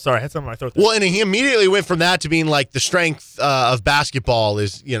 Oh, sorry. I had something in my throat there. Well, and he immediately went from that to being like the strength of basketball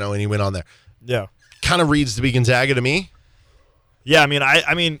is, and he went on there. Yeah. Kind of reads to be Gonzaga to me. Yeah,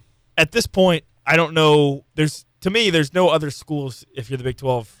 I mean, at this point, I don't know. There's no other schools, if you're the Big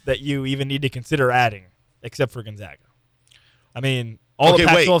 12, that you even need to consider adding, except for Gonzaga. I mean, all the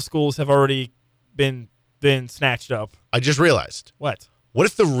Pac-12 schools have already been snatched up. I just realized. What? What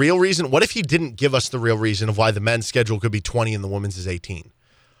if he didn't give us the real reason of why the men's schedule could be 20 and the women's is 18?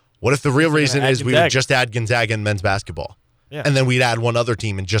 What if the real reason is we would just add Gonzaga and men's basketball? Yeah. And then we'd add one other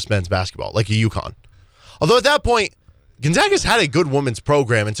team in just men's basketball, like a UConn. Although at that point, Gonzaga's had a good women's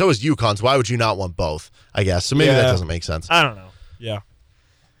program, and so has UConn, so why would you not want both, I guess? So maybe that doesn't make sense. I don't know. Yeah.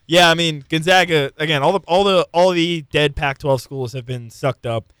 Yeah, I mean, Gonzaga, again, all the dead Pac-12 schools have been sucked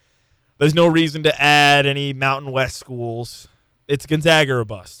up. There's no reason to add any Mountain West schools. It's Gonzaga or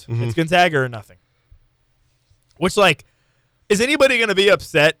bust. Mm-hmm. It's Gonzaga or nothing. Which, is anybody going to be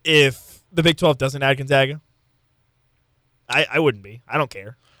upset if the Big 12 doesn't add Gonzaga? I wouldn't be. I don't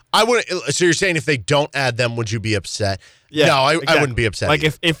care. I wouldn't. So you're saying if they don't add them, would you be upset? Yeah, no, I exactly. wouldn't be upset. Like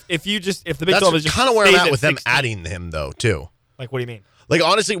if the Big 12 is just kind of where I'm at with 16. them adding him though too. Like what do you mean? Like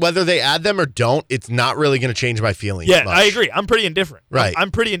honestly, whether they add them or don't, it's not really going to change my feelings. Yeah, much. I agree. I'm pretty indifferent. Right. I'm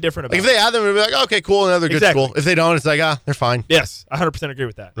pretty indifferent about. Like if they add them, we'd be like, okay, cool, another good school. If they don't, it's like they're fine. Yes, 100% agree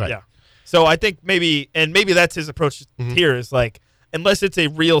with that. Right. Yeah. So I think maybe that's his approach here is like unless it's a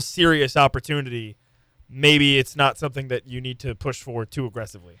real serious opportunity, maybe it's not something that you need to push for too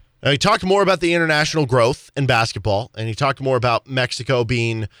aggressively. Now, he talked more about the international growth in basketball, and he talked more about Mexico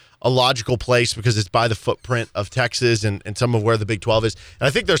being a logical place because it's by the footprint of Texas and some of where the Big 12 is. And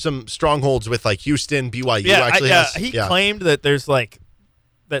I think there's some strongholds with like Houston, BYU He claimed that there's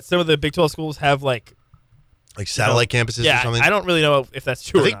that some of the Big 12 schools have like satellite campuses or something. I don't really know if that's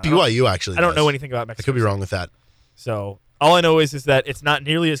true. I think BYU actually I don't know anything about Mexico. I could be wrong with that. So all I know is that it's not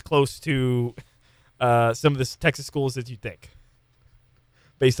nearly as close to some of the Texas schools as you think.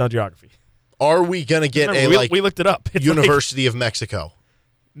 Based on geography. Are we going to get we looked it up. It's University of Mexico?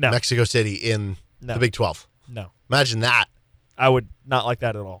 No. Mexico City in the Big 12? No. Imagine that. I would not like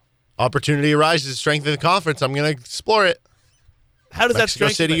that at all. Opportunity arises to strengthen the conference. I'm going to explore it. How does Mexico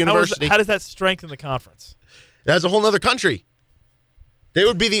that strengthen City University. How does that strengthen the conference? That's a whole other country. They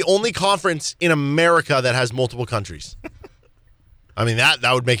would be the only conference in America that has multiple countries. I mean, that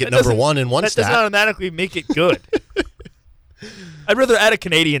would make it number one in one stat. That doesn't automatically make it good. I'd rather add a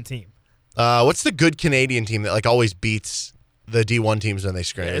Canadian team. What's the good Canadian team that like always beats the D1 teams when they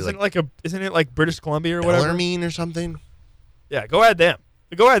scrim? Yeah, isn't it like British Columbia or whatever? Bellarmine or something? Yeah, go add them.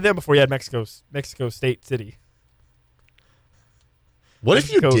 Go add them before you add Mexico State City. What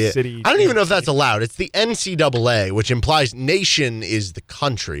if you did? City, I don't even know if that's allowed. It's the NCAA, which implies nation is the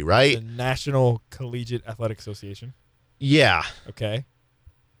country, right? The National Collegiate Athletic Association. Yeah. Okay.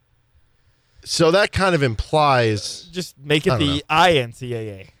 So that kind of implies... Just make it the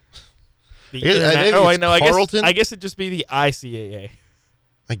INCAA. Carleton? I guess it'd just be the ICAA.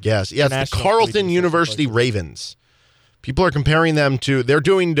 I guess. Yeah, it's the Carleton University Ravens. People are comparing them to... They're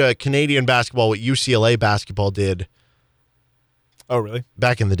doing to Canadian basketball what UCLA basketball did. Oh, really?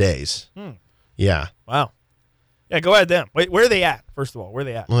 Back in the days. Yeah. Wow. Yeah, go ahead them. Wait, where are they at, first of all? Where are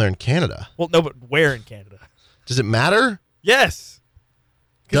they at? Well, they're in Canada. Well, no, but where in Canada? Does it matter? Yes.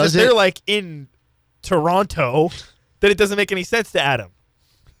 Because if they're like in Toronto, then it doesn't make any sense to add them.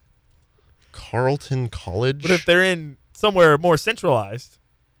 Carleton College? But if they're in somewhere more centralized...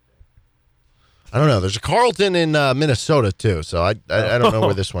 I don't know. There's a Carleton in Minnesota, too, so I don't know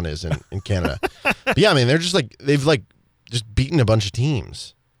where this one is in Canada. But yeah, I mean, they're just like... They've like just beaten a bunch of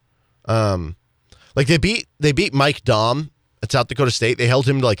teams. Like they beat Mike Dahm at South Dakota State. They held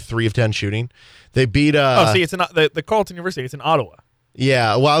him to like 3 of 10 shooting. They beat it's the Carleton University. It's in Ottawa.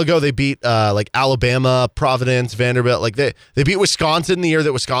 Yeah, a while ago they beat like Alabama, Providence, Vanderbilt. Like they beat Wisconsin the year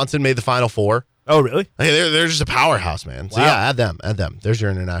that Wisconsin made the Final Four. Oh, really? Hey, they're just a powerhouse, man. So yeah, add them. There's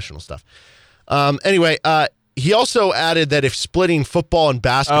your international stuff. Anyway, he also added that if splitting football and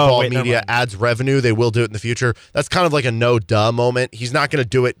basketball media adds revenue, they will do it in the future. That's kind of like a no-duh moment. He's not going to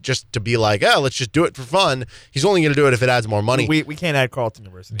do it just to be like, let's just do it for fun. He's only going to do it if it adds more money. We can't add Carleton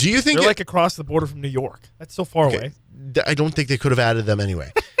University. Do you think they're like across the border from New York? That's so far away. I don't think they could have added them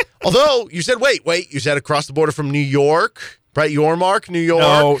anyway. Although, you said, wait, you said across the border from New York? Brett Yormark, New York?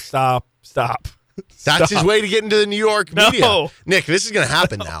 No, stop. That's his way to get into the New York media. Nick, this is going to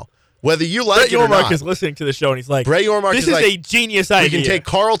happen now. Whether you like it or not. Brett Yormark is listening to the show, and he's like, Brett Yormark this is a genius idea. We can take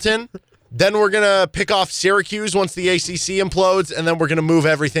Carleton, then we're going to pick off Syracuse once the ACC implodes, and then we're going to move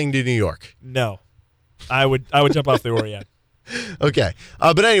everything to New York. No. I would jump off the Oriad. Okay.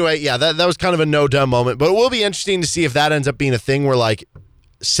 But anyway, yeah, that was kind of a no-dumb moment. But it will be interesting to see if that ends up being a thing where, like,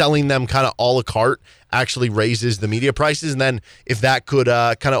 selling them kind of a la carte actually raises the media prices, and then if that could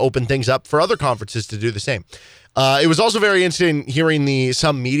kind of open things up for other conferences to do the same. It was also very interesting hearing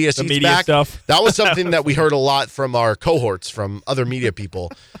some media seats back. Stuff. That was something that we heard a lot from our cohorts, from other media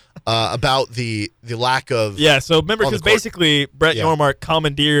people, about the lack of... Yeah, so remember, because basically Brett Yormark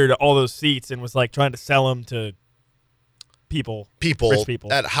commandeered all those seats and was like trying to sell them to rich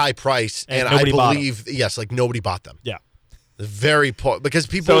people at high price, and I believe, like nobody bought them. Yeah. Very poor, because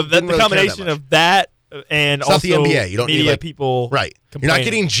people... So the combination of that and it's also not the NBA. You don't media need people, right? You're not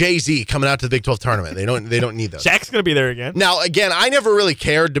getting Jay-Z coming out to the Big 12 tournament. They don't need those. Shaq's gonna be there again. Now, again, I never really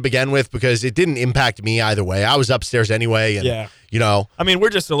cared to begin with because it didn't impact me either way. I was upstairs anyway, and you know, I mean, we're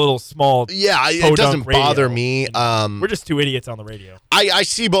just a little small. Yeah, it doesn't bother me. We're just two idiots on the radio. I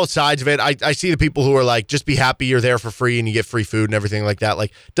see both sides of it. I see the people who are like, just be happy you're there for free and you get free food and everything like that.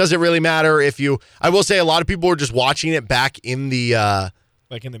 Like, does it really matter if you? I will say a lot of people were just watching it back in the.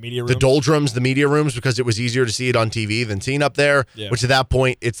 Like in the media rooms? The doldrums, the media rooms, because it was easier to see it on TV than seeing up there, which at that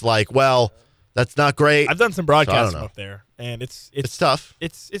point, it's like, well, that's not great. I've done some broadcasts up there, and it's tough.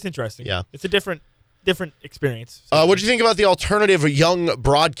 It's interesting. Yeah. It's a different experience. What do you think about the alternative young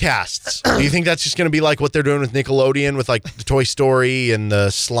broadcasts? Do you think that's just going to be like what they're doing with Nickelodeon with like the Toy Story and the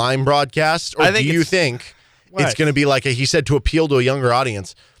Slime broadcast? Or do you think it's going to be like he said, to appeal to a younger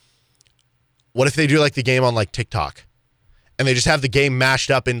audience? What if they do like the game on like TikTok? And they just have the game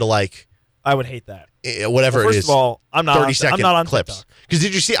mashed up into like... I would hate that. Whatever it is. First of all, I'm not 30-second on clips. Because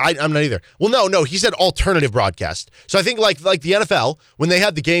did you see... I'm not either. Well, no. He said alternative broadcast. So I think like the NFL, when they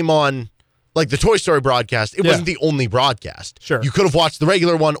had the game on like the Toy Story broadcast, it wasn't the only broadcast. Sure. You could have watched the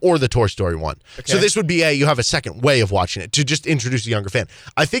regular one or the Toy Story one. Okay. So this would be you have a second way of watching it to just introduce a younger fan.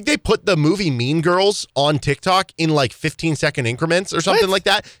 I think they put the movie Mean Girls on TikTok in like 15-second increments or something like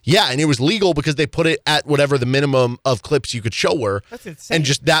that. Yeah, and it was legal because they put it at whatever the minimum of clips you could show were. That's insane. And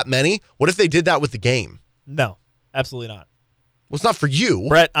just that many. What if they did that with the game? No, absolutely not. Well, it's not for you.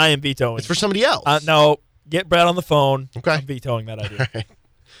 Brett, I am vetoing. It's for somebody else. No, get Brett on the phone. Okay. I'm vetoing that idea. All right.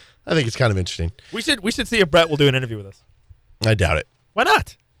 I think it's kind of interesting. We should see if Brett will do an interview with us. I doubt it. Why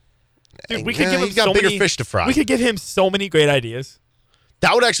not? Dude, we could give him he's got bigger fish to fry. We could give him so many great ideas.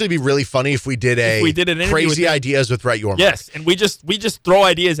 That would actually be really funny if we did an interview crazy ideas with Brett Yormark. Yes, and we just throw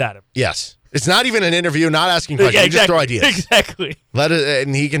ideas at him. Yes. It's not even an interview, not asking questions. Yeah, We just throw ideas. Exactly.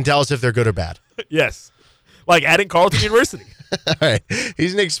 And he can tell us if they're good or bad. Yes. Like adding Carleton University. All right.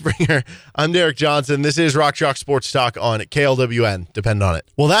 He's Nick Springer. I'm Derek Johnson. This is Rock Chalk Sports Talk on KLWN. Depend on it.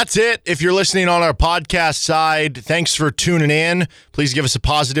 Well, that's it. If you're listening on our podcast side, thanks for tuning in. Please give us a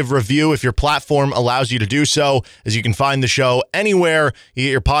positive review if your platform allows you to do so, as you can find the show anywhere you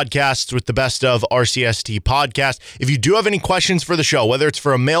get your podcasts with the Best of RCST podcast. If you do have any questions for the show, whether it's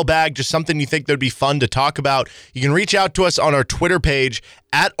for a mailbag, just something you think that would be fun to talk about, you can reach out to us on our Twitter page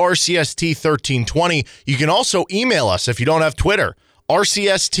at RCST1320. You can also email us if you don't have Twitter.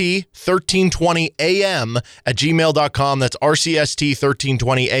 RCST1320am at gmail.com. That's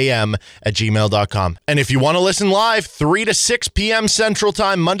RCST1320am at gmail.com. And if you want to listen live, 3 to 6 p.m. Central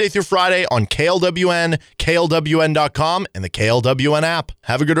Time, Monday through Friday on KLWN, KLWN.com, and the KLWN app.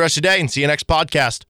 Have a good rest of the day and see you next podcast.